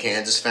back in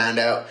Kansas found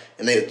out,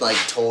 and they like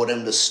told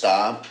him to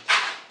stop,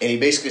 and he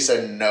basically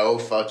said no,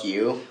 fuck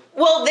you.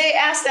 Well, they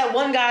asked that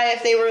one guy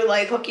if they were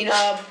like hooking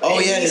up. Oh,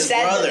 and yeah, he his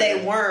said brother. that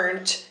they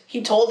weren't.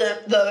 He told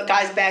the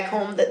guys back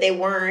home that they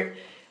weren't.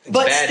 It's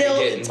but bad still, to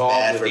get bad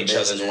involved for with each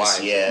other's business,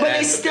 wives. yeah. but Bad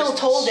they for still business.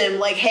 told him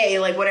like, hey,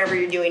 like whatever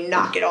you're doing,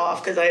 knock it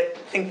off, because I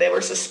think they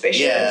were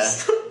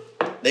suspicious.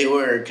 Yeah. They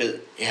were, cause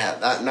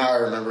now I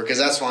remember, because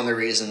that's one of the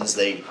reasons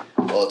they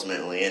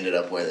ultimately ended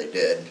up where they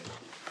did.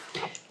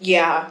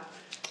 Yeah.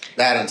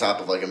 That on top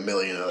of like a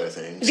million other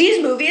things.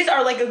 These movies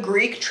are like a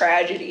Greek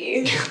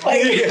tragedy.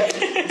 Like,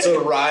 It's a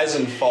rise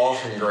and fall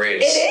from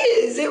grace.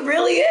 it is. It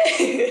really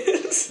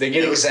is. They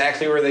get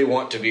exactly where they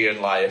want to be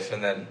in life,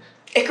 and then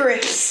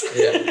Icarus.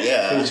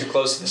 Yeah. flew too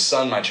close to the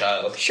sun, my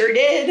child. Sure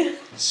did.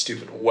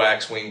 Stupid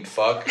wax-winged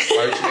fuck.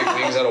 Why would you make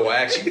wings out of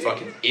wax, you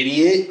fucking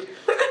idiot?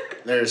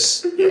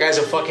 There's That guy's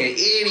a fucking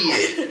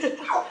idiot.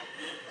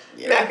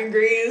 Mac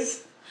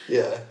agrees.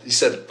 Yeah. You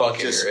said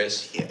fucking just,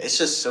 Chris. yeah, it's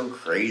just so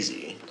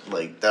crazy.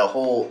 Like the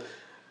whole,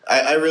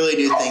 I really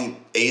do think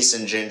Ace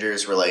and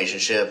Ginger's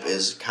relationship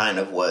is kind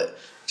of what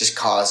just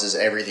causes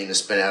everything to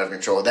spin out of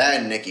control. That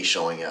and Nikki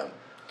showing up.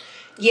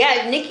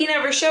 Yeah, Nikki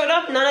never showed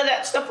up. None of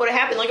that stuff would have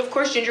happened. Like, of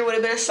course, Ginger would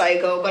have been a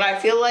psycho, but I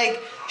feel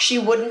like she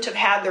wouldn't have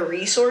had the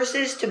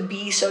resources to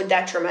be so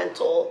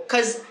detrimental.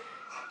 Because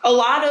a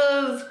lot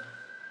of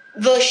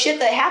the shit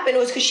that happened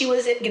was because she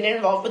was getting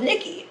involved with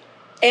Nikki.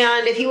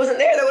 And if he wasn't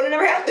there, that would have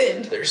never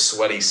happened. They're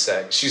sweaty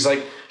sex. She's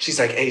like,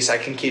 Ace, I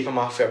can keep him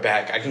off our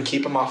back. I can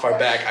keep him off our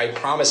back. I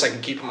promise I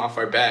can keep him off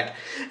our back.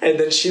 And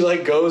then she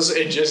like goes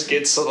and just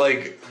gets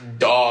like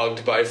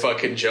dogged by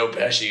fucking Joe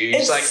Pesci.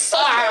 He's It's like, such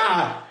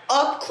ah!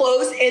 Up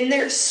close in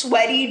their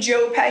sweaty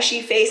Joe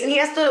Pesci face, and he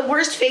has the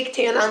worst fake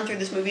tan on through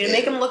this movie to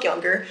make him look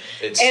younger.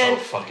 It's and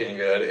so fucking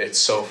good. It's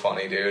so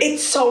funny, dude.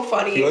 it's so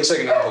funny. He looks like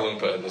an Oompa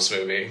Loompa in this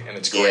movie, and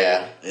it's great.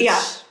 Yeah.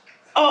 Yeah.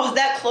 Oh,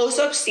 that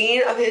close-up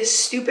scene of his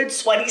stupid,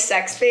 sweaty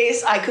sex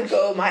face. I could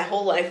go my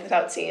whole life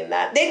without seeing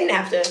that. They didn't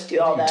have to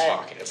do all What are you that.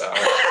 talking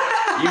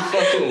about? You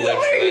fucking live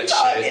What for are you that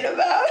talking shit.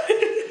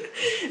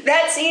 about?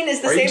 That scene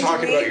is the Are same you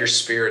talking to me. about your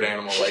spirit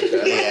animal like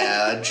that?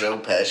 Yeah, Joe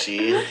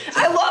Pesci.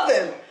 I love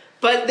him,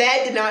 but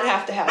that did not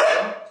have to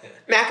happen.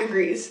 Mac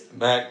agrees.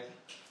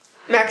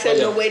 Mac said,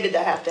 no way did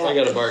that have to I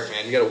happen. gotta bark,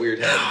 man. You got a weird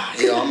head.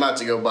 Yo, I'm about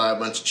to go buy a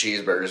bunch of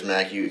cheeseburgers,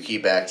 Mac. You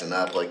keep acting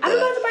up like I'm about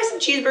that. to buy some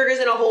cheeseburgers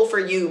in a hole for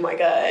you, my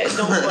guy.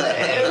 Don't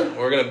play.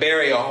 We're gonna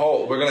bury a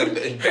hole. We're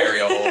gonna bury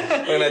a hole.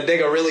 We're gonna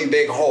dig a really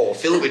big hole,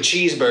 fill it with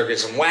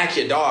cheeseburgers, and whack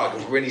your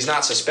dog when he's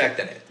not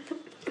suspecting it.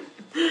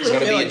 It's gonna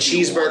be feel in like you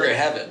cheeseburger want-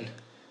 heaven.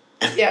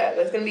 Yeah,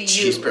 that's gonna be you.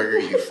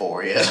 Cheeseburger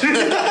euphoria.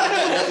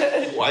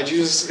 Why'd you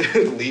just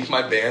leak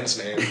my band's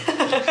name?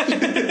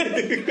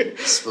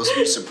 It's supposed to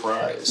be a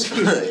surprise.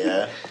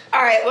 Yeah.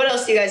 All right, what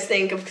else do you guys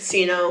think of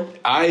Casino?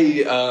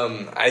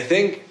 I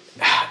think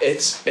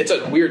it's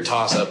a weird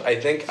toss up. I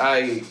think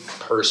I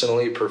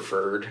personally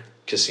preferred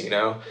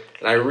Casino,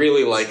 and I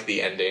really like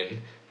the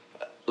ending.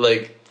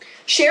 Like,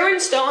 Sharon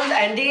Stone's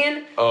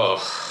ending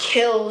oh,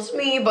 kills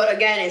me, but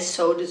again, is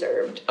so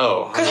deserved.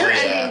 Because her yeah.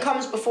 ending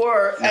comes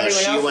before No,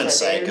 everyone she else's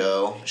went ending.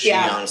 psycho. She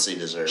Yeah. honestly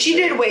deserved She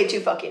it. did way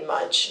too fucking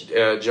much.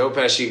 Joe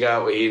Pesci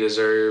got what he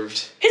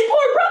deserved. His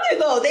poor brother,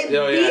 though. They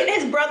Oh, yeah. beat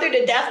his brother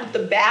to death with the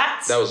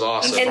bats. That was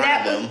awesome. and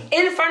front that of him.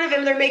 in front of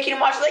him, they're making him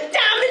watch like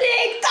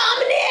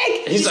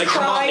Dominic. He's like,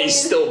 come on, crying.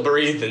 he's still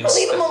breathing.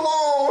 Leave him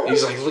alone.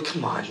 He's like, look,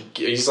 come on.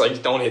 He's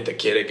like, don't hit the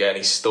kid again.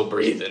 He's still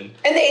breathing.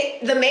 And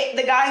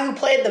the guy who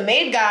played the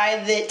maid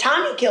guy that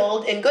Tommy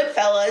killed in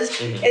Goodfellas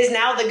Mm-hmm. is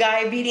now the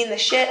guy beating the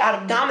shit out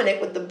of Dominic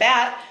with the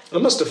bat.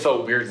 It must have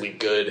felt weirdly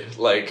good.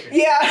 Like,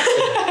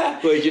 Yeah.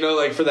 like, you know,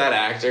 like for that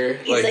actor.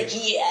 He's like,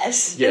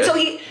 yes. Yeah. And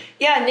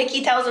so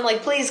Nikki tells him,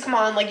 like, please, come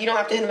on, like, you don't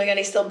have to hit him again,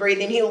 he's still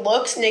breathing. He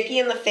looks Nikki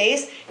in the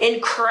face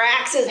and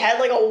cracks his head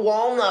like a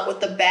walnut with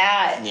the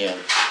bat. Yeah.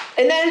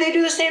 And then they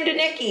do the same to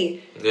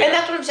Nikki. Yeah. And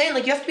that's what I'm saying,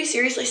 like, you have to be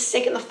seriously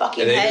sick in the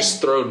fucking And they head. just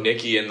throw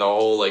Nikki in the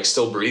hole, like,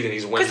 still breathing.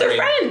 He's 'Cause they're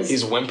whimpering. friends.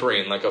 He's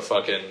whimpering like a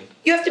fucking...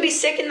 You have to be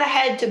sick in the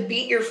head to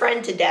beat your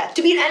friend to death.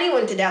 To beat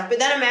anyone to death. But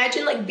then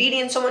imagine, like,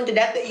 beating someone to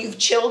death that you've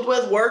chilled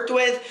with, worked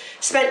with,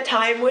 spent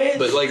time with.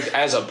 But, like,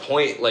 as a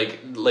point, like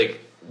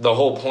the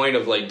whole point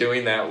of, like,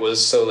 doing that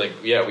was so, like,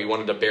 yeah, we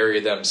wanted to bury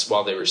them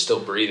while they were still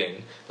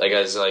breathing. Like,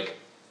 as, like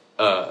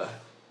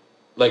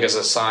as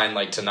a sign,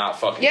 like, to not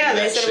fucking yeah, do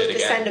they that said shit it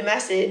was to again. send a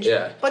message.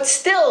 Yeah. But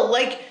still,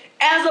 like,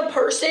 as a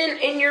person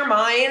in your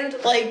mind,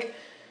 like,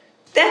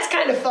 that's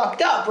kind of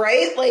fucked up,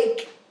 right?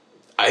 Like,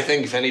 I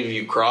think if any of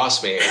you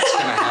cross me, it's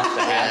gonna have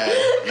to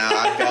happen. No,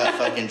 I've got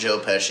fucking Joe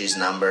Pesci's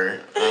number.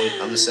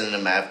 I'm sending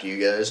him after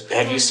you guys.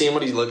 Have you seen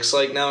what he looks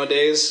like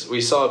nowadays? We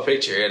saw a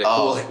picture. He had a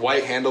cool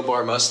white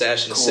handlebar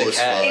mustache and a sick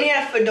hat. And he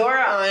had a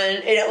fedora on,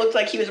 and it looked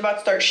like he was about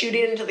to start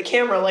shooting into the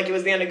camera like it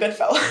was the end of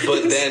Goodfellas.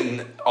 But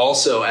then,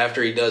 also,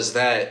 after he does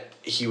that,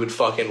 he would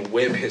fucking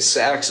whip his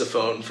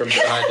saxophone from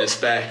behind his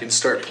back and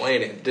start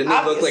playing it. Didn't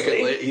he look like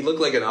he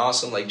looked like an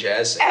awesome like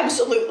jazz singer?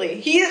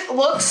 Absolutely. He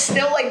looks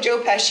still like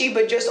Joe Pesci,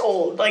 but just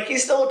old. Like, he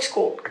still looks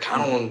cool. I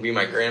kind of want to be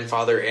my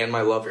grandfather and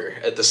my lover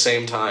at the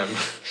same time.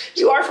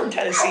 You are from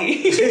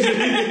Tennessee.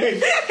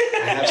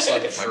 I have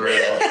slept with my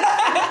grandma.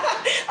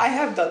 I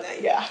have done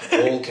that, yeah.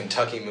 Old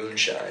Kentucky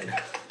moonshine.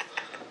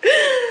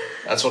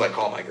 That's what I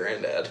call my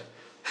granddad.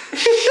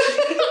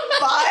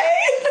 Bye.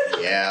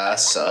 Yeah,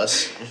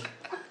 sus.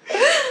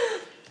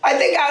 I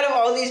think out of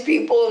all these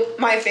people,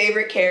 my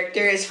favorite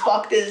character, as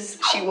fucked as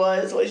she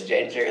was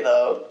Ginger,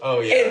 though.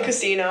 Oh, yeah. In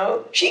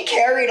Casino. She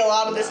carried a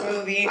lot of this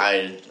movie.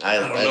 I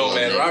don't know,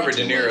 man. Robert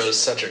De Niro is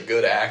such a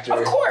good actor.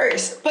 Of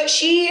course. But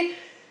she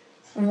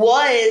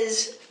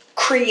was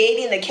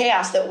creating the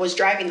chaos that was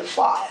driving the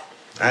plot.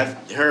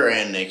 Her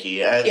and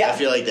Nikki. I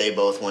feel like they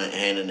both went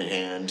hand in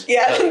hand.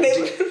 Yeah, they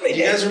do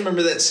you guys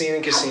remember that scene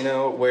in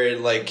Casino where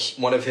like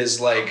one of his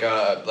like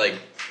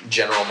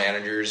general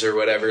managers or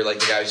whatever, like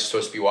the guy who's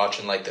supposed to be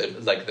watching like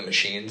the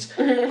machines?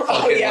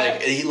 Oh yeah.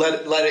 Like, he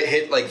let it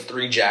hit like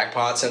 3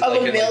 jackpots and of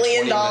like $1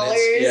 million.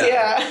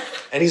 Yeah.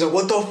 And he's like,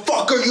 "What the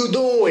fuck are you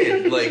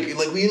doing? like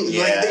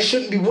they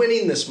shouldn't be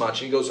winning this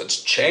much." And he goes,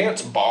 "It's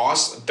chance,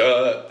 boss."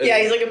 Duh. Yeah,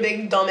 he's like a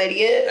big dumb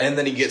idiot. And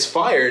then he gets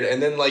fired,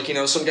 and then like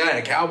some guy in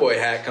a cowboy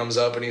hat comes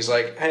up and he's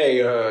like, "Hey,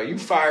 you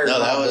fired my boy."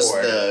 No, that was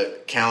the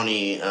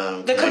county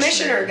the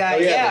commissioner guy. Oh,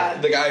 yeah,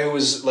 the guy who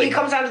was like, he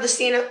comes out of the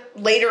scene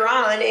later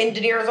on in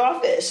De Niro's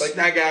office. Like,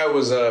 that guy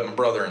was my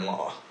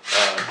brother-in-law.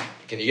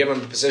 Can you give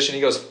him a position? He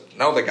goes,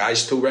 "No, the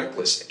guy's too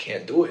reckless. I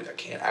can't do it. I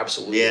can't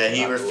absolutely." Yeah,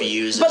 he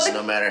refuses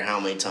no matter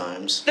how many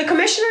times. The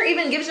commissioner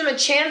even gives him a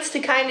chance to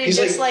kind of He's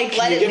just like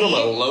let it be. Can you give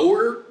him a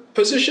lower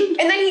position?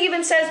 And then he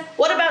even says,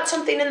 "What about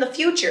something in the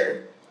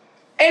future?"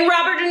 And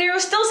Robert De Niro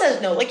still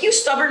says no. Like, you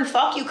stubborn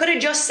fuck, you could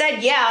have just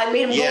said yeah and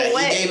made him go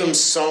away. Yeah, he gave him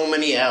so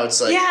many outs.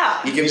 Like,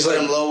 you could put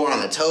him lower on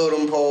the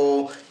totem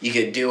pole. You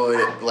could do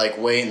it, like,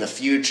 way in the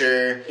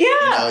future.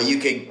 Yeah. You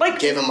could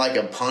give him, like,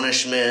 a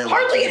punishment.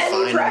 Hardly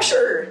any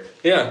pressure.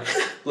 Yeah.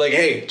 Like,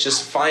 hey,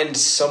 just find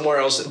somewhere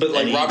else. But,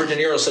 like, Robert De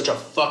Niro is such a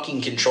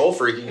fucking control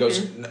freak. He goes,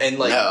 and,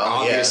 like,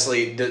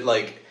 obviously,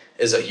 like,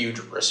 is a huge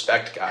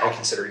respect guy,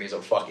 considering he's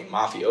a fucking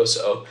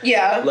mafioso.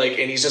 Yeah. Like,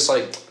 and he's just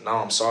like, "No,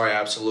 I'm sorry, I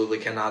absolutely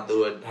cannot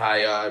do it.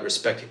 I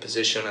respect your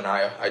position, and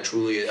I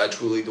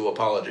truly do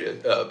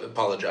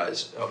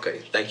apologize.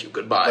 Okay, thank you,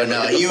 goodbye." But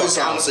no, he was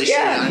honestly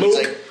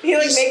shitting.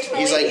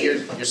 He's like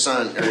your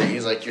son, or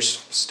he's like your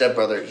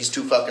stepbrother. He's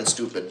too fucking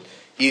stupid.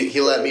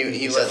 He let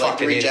like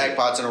 3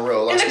 jackpots in a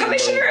row. And the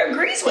commissioner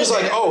agrees with him.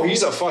 He's like, "Oh,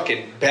 he's a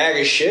fucking bag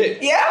of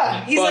shit."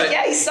 Yeah. He's like,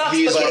 "Yeah, he sucks."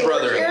 He's my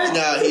brother-in-law.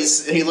 No,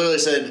 he literally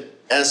said,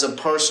 "As a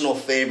personal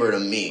favor to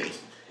me,"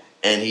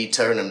 and he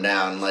turned him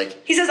down.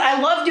 Like, he says,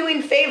 "I love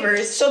doing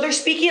favors," so they're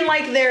speaking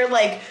like they're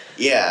like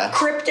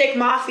cryptic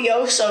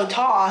mafioso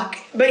talk,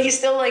 but he's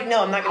still like,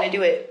 "No, I'm not going to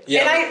do it."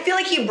 Yeah. And I feel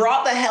like he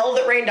brought the hell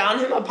that rained on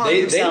him upon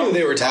himself. They knew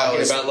they were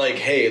talking about like,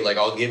 "Hey, like,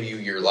 I'll give you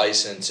your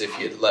license if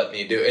you let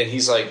me do it," and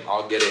he's like,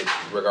 "I'll get it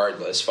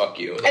regardless. Fuck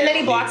you." And then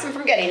he blocks him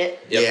from getting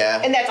it. Yep.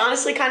 Yeah. And that's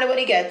honestly kind of what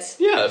he gets.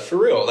 Yeah, for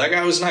real. That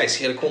guy was nice.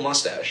 He had a cool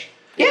mustache.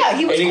 Yeah,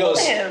 he was cool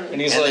to him. And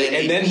he's like,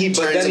 and then he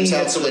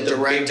hits him with the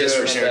director of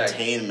disrespect.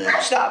 entertainment.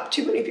 Stop!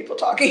 Too many people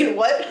talking.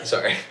 What?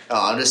 Sorry.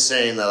 Oh, I'm just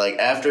saying that, like,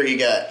 after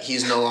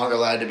he's no longer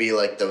allowed to be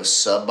like the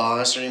sub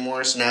boss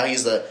anymore. So now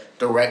he's the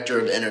director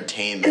of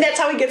entertainment, and that's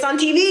how he gets on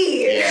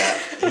TV. Yeah,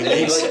 and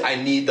he's like,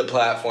 "I need the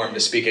platform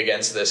to speak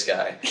against this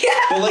guy." Yeah,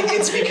 but like,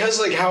 it's because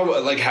like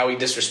how he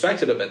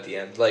disrespected him at the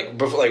end. Like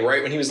before, like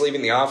right when he was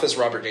leaving the office,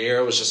 Robert De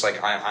Niro was just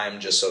like,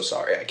 "I'm just so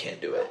sorry, I can't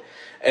do it."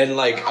 And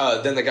like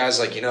then the guy's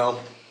like,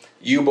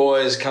 "You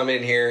boys come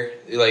in here,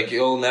 like,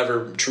 you'll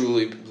never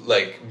truly,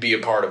 like, be a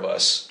part of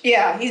us."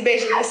 Yeah, he's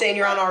basically saying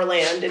you're on our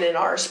land and in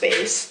our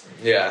space.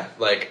 Yeah,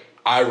 like,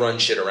 I run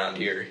shit around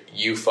here.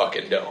 You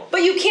fucking don't.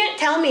 But you can't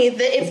tell me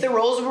that if the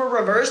roles were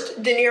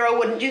reversed, De Niro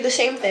wouldn't do the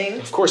same thing.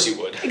 Of course he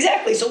would.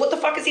 Exactly. So what the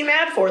fuck is he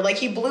mad for? Like,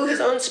 he blew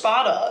his own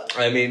spot up.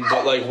 I mean,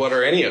 but, like, what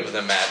are any of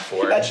them mad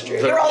for? That's true.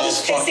 They're all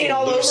just pissing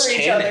all over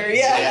each other.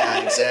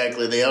 Yeah,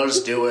 exactly. They all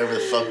just do whatever the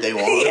fuck they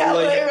want. Yeah,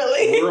 like,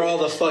 literally. We're all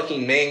the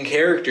fucking main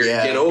character.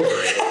 Yeah. Get over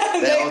it.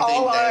 They don't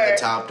think they're the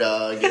top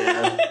dog,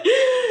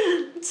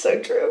 It's so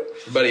true.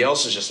 Everybody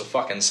else is just a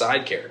fucking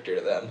side character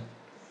to them.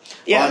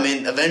 Yeah. Well, I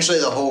mean, eventually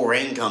the whole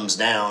ring comes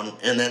down,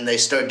 and then they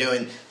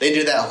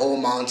do that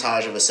whole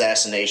montage of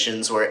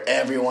assassinations where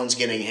everyone's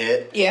getting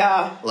hit.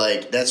 Yeah.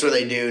 Like, that's where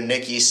they do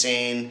Nikki's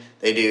scene,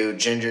 they do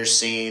Ginger's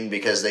scene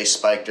because they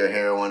spiked her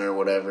heroin or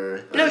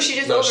whatever. No, she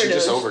just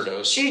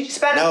overdosed. She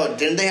spent... No,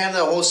 didn't they have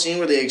that whole scene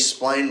where they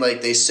explained,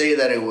 like, they say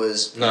that it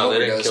was No, they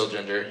didn't kill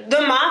Ginger.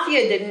 The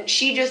mafia didn't.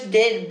 She just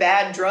did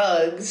bad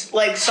drugs.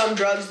 Like, some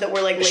drugs that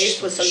were, like,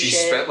 laced with some shit. She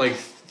spent, like,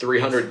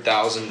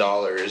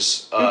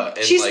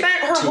 $300,000. She like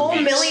spent her 2 whole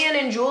weeks. million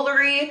in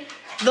jewelry,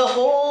 the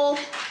whole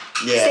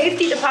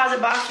safety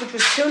deposit box, which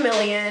was $2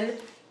 million,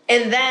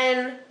 and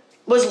then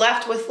was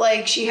left with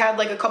like she had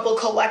like a couple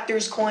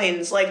collector's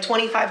coins, like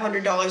 $2,500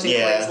 in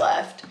coins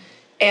left,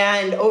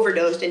 and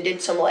overdosed and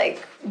did some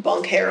like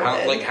bunk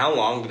heroin. How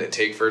long did it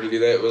take for her to do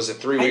that? Was it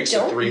 3 weeks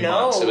or 3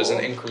 months? It was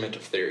an increment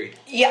of 3.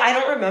 Yeah, I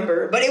don't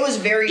remember, but it was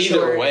very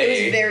short. Way.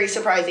 It was very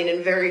surprising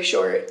and very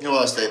short. Who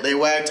else? They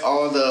whacked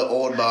all the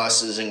old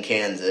bosses in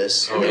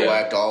Kansas. They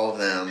whacked all of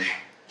them.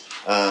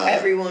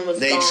 Everyone was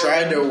They gone.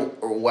 tried to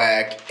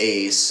whack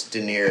Ace,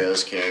 De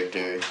Niro's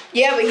character.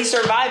 Yeah, but he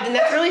survived, and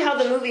that's really how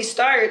the movie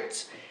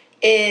starts.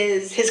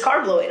 Is his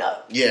car blowing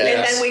up? Yeah,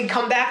 and then we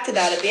come back to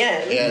that at the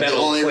end. Yeah, the Metal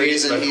only plate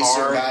reason in the he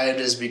car.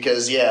 survived is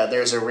because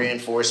there's a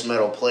reinforced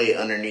metal plate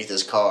underneath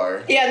his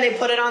car. Yeah, and they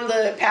put it on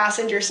the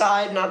passenger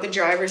side, not the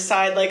driver's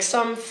side, like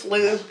some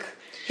fluke.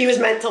 He was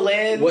meant to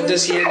live. What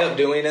does he end up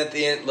doing at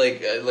the end?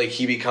 Like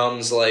he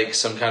becomes like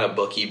some kind of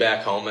bookie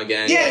back home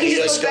again. Yeah, He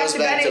just just goes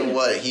back to betting.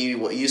 what he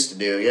used to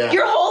do. Yeah,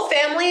 Your whole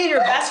family and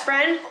your best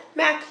friend,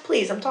 Mac,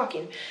 please, I'm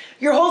talking.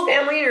 Your whole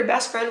family and your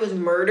best friend was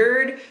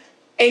murdered,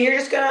 and you're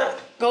just gonna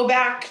go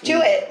back to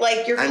it.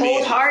 Like, you're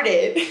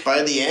cold-hearted.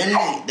 By the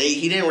end,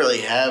 he didn't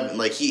really have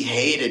he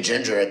hated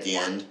Ginger at the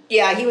end.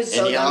 Yeah, he was so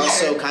And he done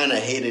also there. kind of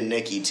hated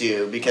Nikki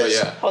too because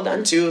Hold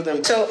on. two of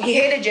them. So he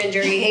hated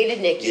Ginger, he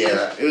hated Nikki.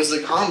 Yeah, it was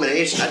the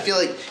combination. I feel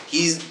like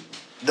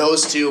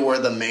those two were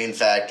the main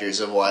factors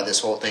of why this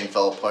whole thing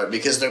fell apart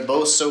because they're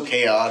both so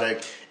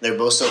chaotic. They're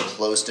both so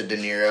close to De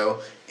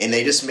Niro, and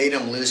they just made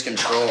him lose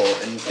control,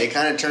 and they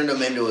kind of turned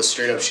him into a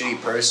straight up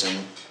shitty person.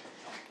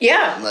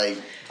 Yeah.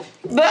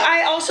 But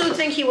I also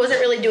think he wasn't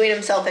really doing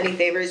himself any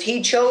favors.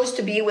 He chose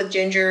to be with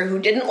Ginger, who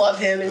didn't love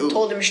him, and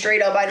told him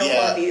straight up, I don't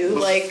love you.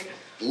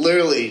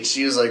 Literally,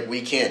 she was like,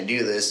 we can't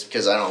do this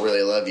because I don't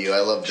really love you. I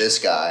love this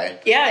guy.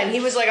 Yeah, and he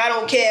was like, I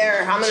don't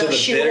care. I'm going to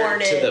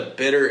shoehorn it. To the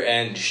bitter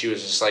end, she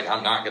was just like,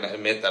 I'm not going to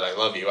admit that I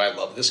love you. I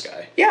love this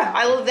guy. Yeah,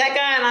 I love that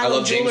guy, and I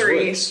love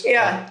jewelry. James Woods.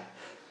 Yeah.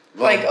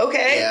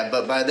 Okay. Yeah,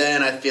 but by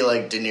then I feel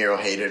like De Niro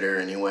hated her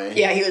anyway.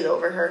 Yeah, he was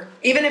over her.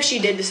 Even if she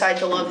did decide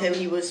to love him,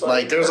 he was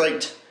like... There's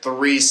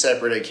 3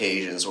 separate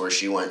occasions where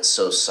she went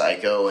so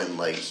psycho and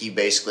he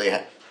basically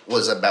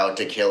was about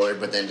to kill her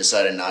but then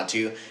decided not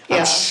to. Yeah.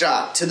 I'm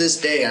shocked. To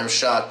this day, I'm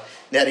shocked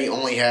that he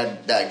only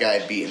had that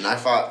guy beaten. I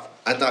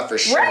thought for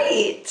sure.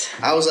 Right.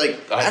 I was like...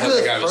 I thought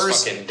the guy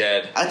was fucking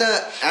dead. I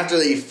thought after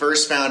they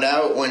first found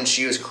out when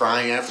she was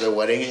crying after the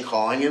wedding and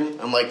calling him,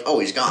 I'm like, oh,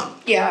 he's gone.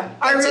 Yeah.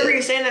 I remember it.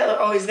 you saying that,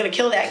 oh, he's going to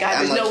kill that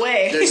guy. There's no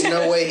way. There's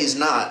no way he's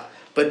not.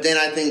 But then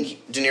I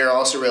think De Niro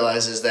also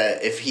realizes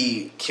that if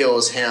he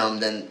kills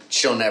him, then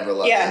she'll never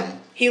love him.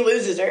 He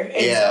loses her.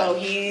 And so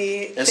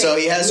he... So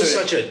he has He was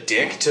such a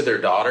dick to their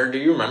daughter. Do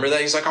you remember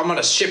that? He's like, I'm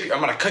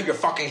gonna cut your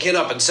fucking kid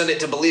up and send it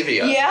to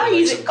Bolivia. Yeah, Or,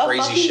 he's some a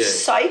crazy fucking shit.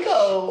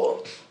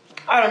 psycho.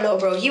 I don't know,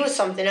 bro. He was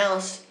something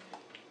else.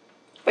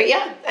 But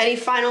yeah, any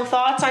final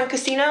thoughts on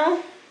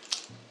Casino?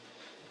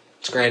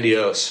 It's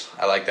grandiose.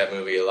 I like that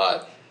movie a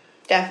lot.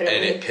 Definitely.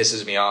 And it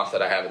pisses me off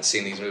that I haven't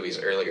seen these movies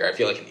earlier. I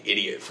feel like an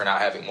idiot for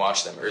not having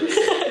watched them earlier.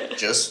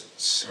 just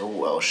so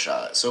well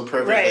shot, so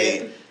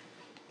perfectly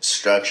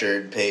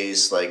structured,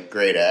 paced,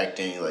 great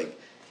acting.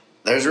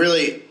 There's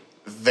really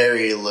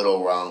very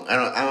little wrong. I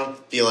don't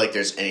feel like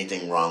there's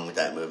anything wrong with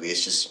that movie.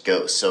 It's just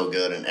so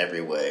good in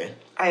every way.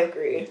 I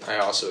agree. I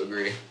also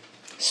agree.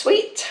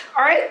 Sweet.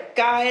 All right,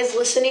 guys,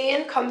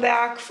 listening, come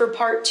back for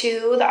part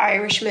 2, The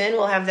Irishman.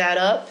 We'll have that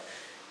up.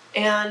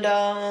 And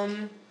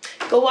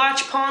go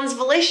watch Pawn's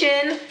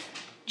Volition,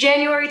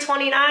 January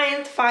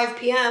 29th, 5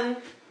 p.m.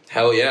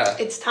 Hell yeah.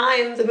 It's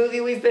time. The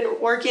movie we've been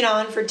working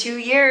on for 2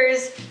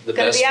 years. The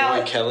gonna best be boy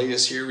out. Kelly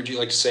is here. Would you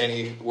like to say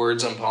any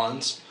words on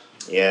Pawns?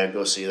 Yeah,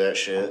 go see that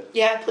shit.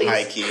 Yeah, please.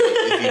 High key.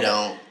 If you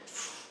don't,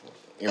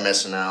 you're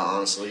missing out,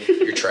 honestly.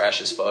 You're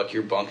trash as fuck.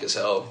 You're bunk as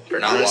hell for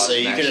not Honestly,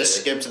 watching you that could shit. have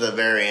skipped to the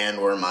very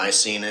end where my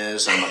scene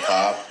is. I'm a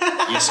cop.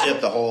 You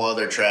skip the whole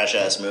other trash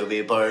ass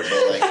movie part,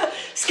 but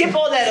Skip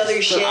all that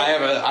other shit. I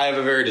have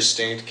a very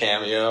distinct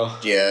cameo.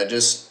 yeah,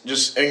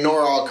 just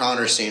ignore all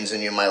Connor scenes,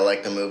 and you might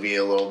like the movie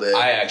a little bit.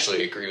 I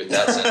actually agree with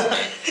that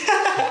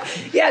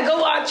sentiment. Yeah, go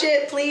watch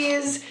it,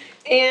 please.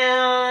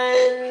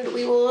 And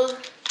we will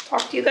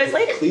talk to you guys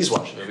later. Please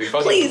watch the movie.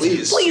 Fucking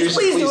Please do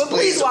it.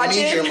 Please watch we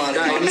need it. your money.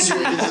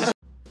 Honestly.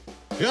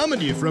 Coming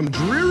to you from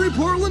dreary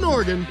Portland,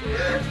 Oregon.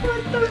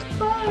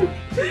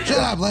 Shut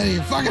up, lady.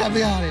 Fucking up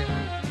the audio.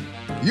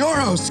 Your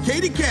hosts,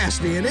 Katie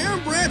Cassidy and Aaron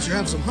Bratcher,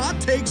 have some hot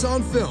takes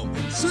on film,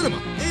 cinema,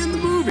 and the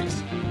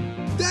movies.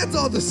 That's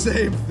all the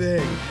same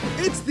thing.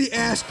 It's the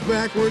Ask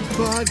Backwards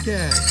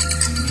podcast.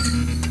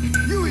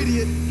 You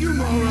idiot. You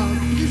moron.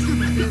 You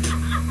stupid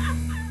bitch.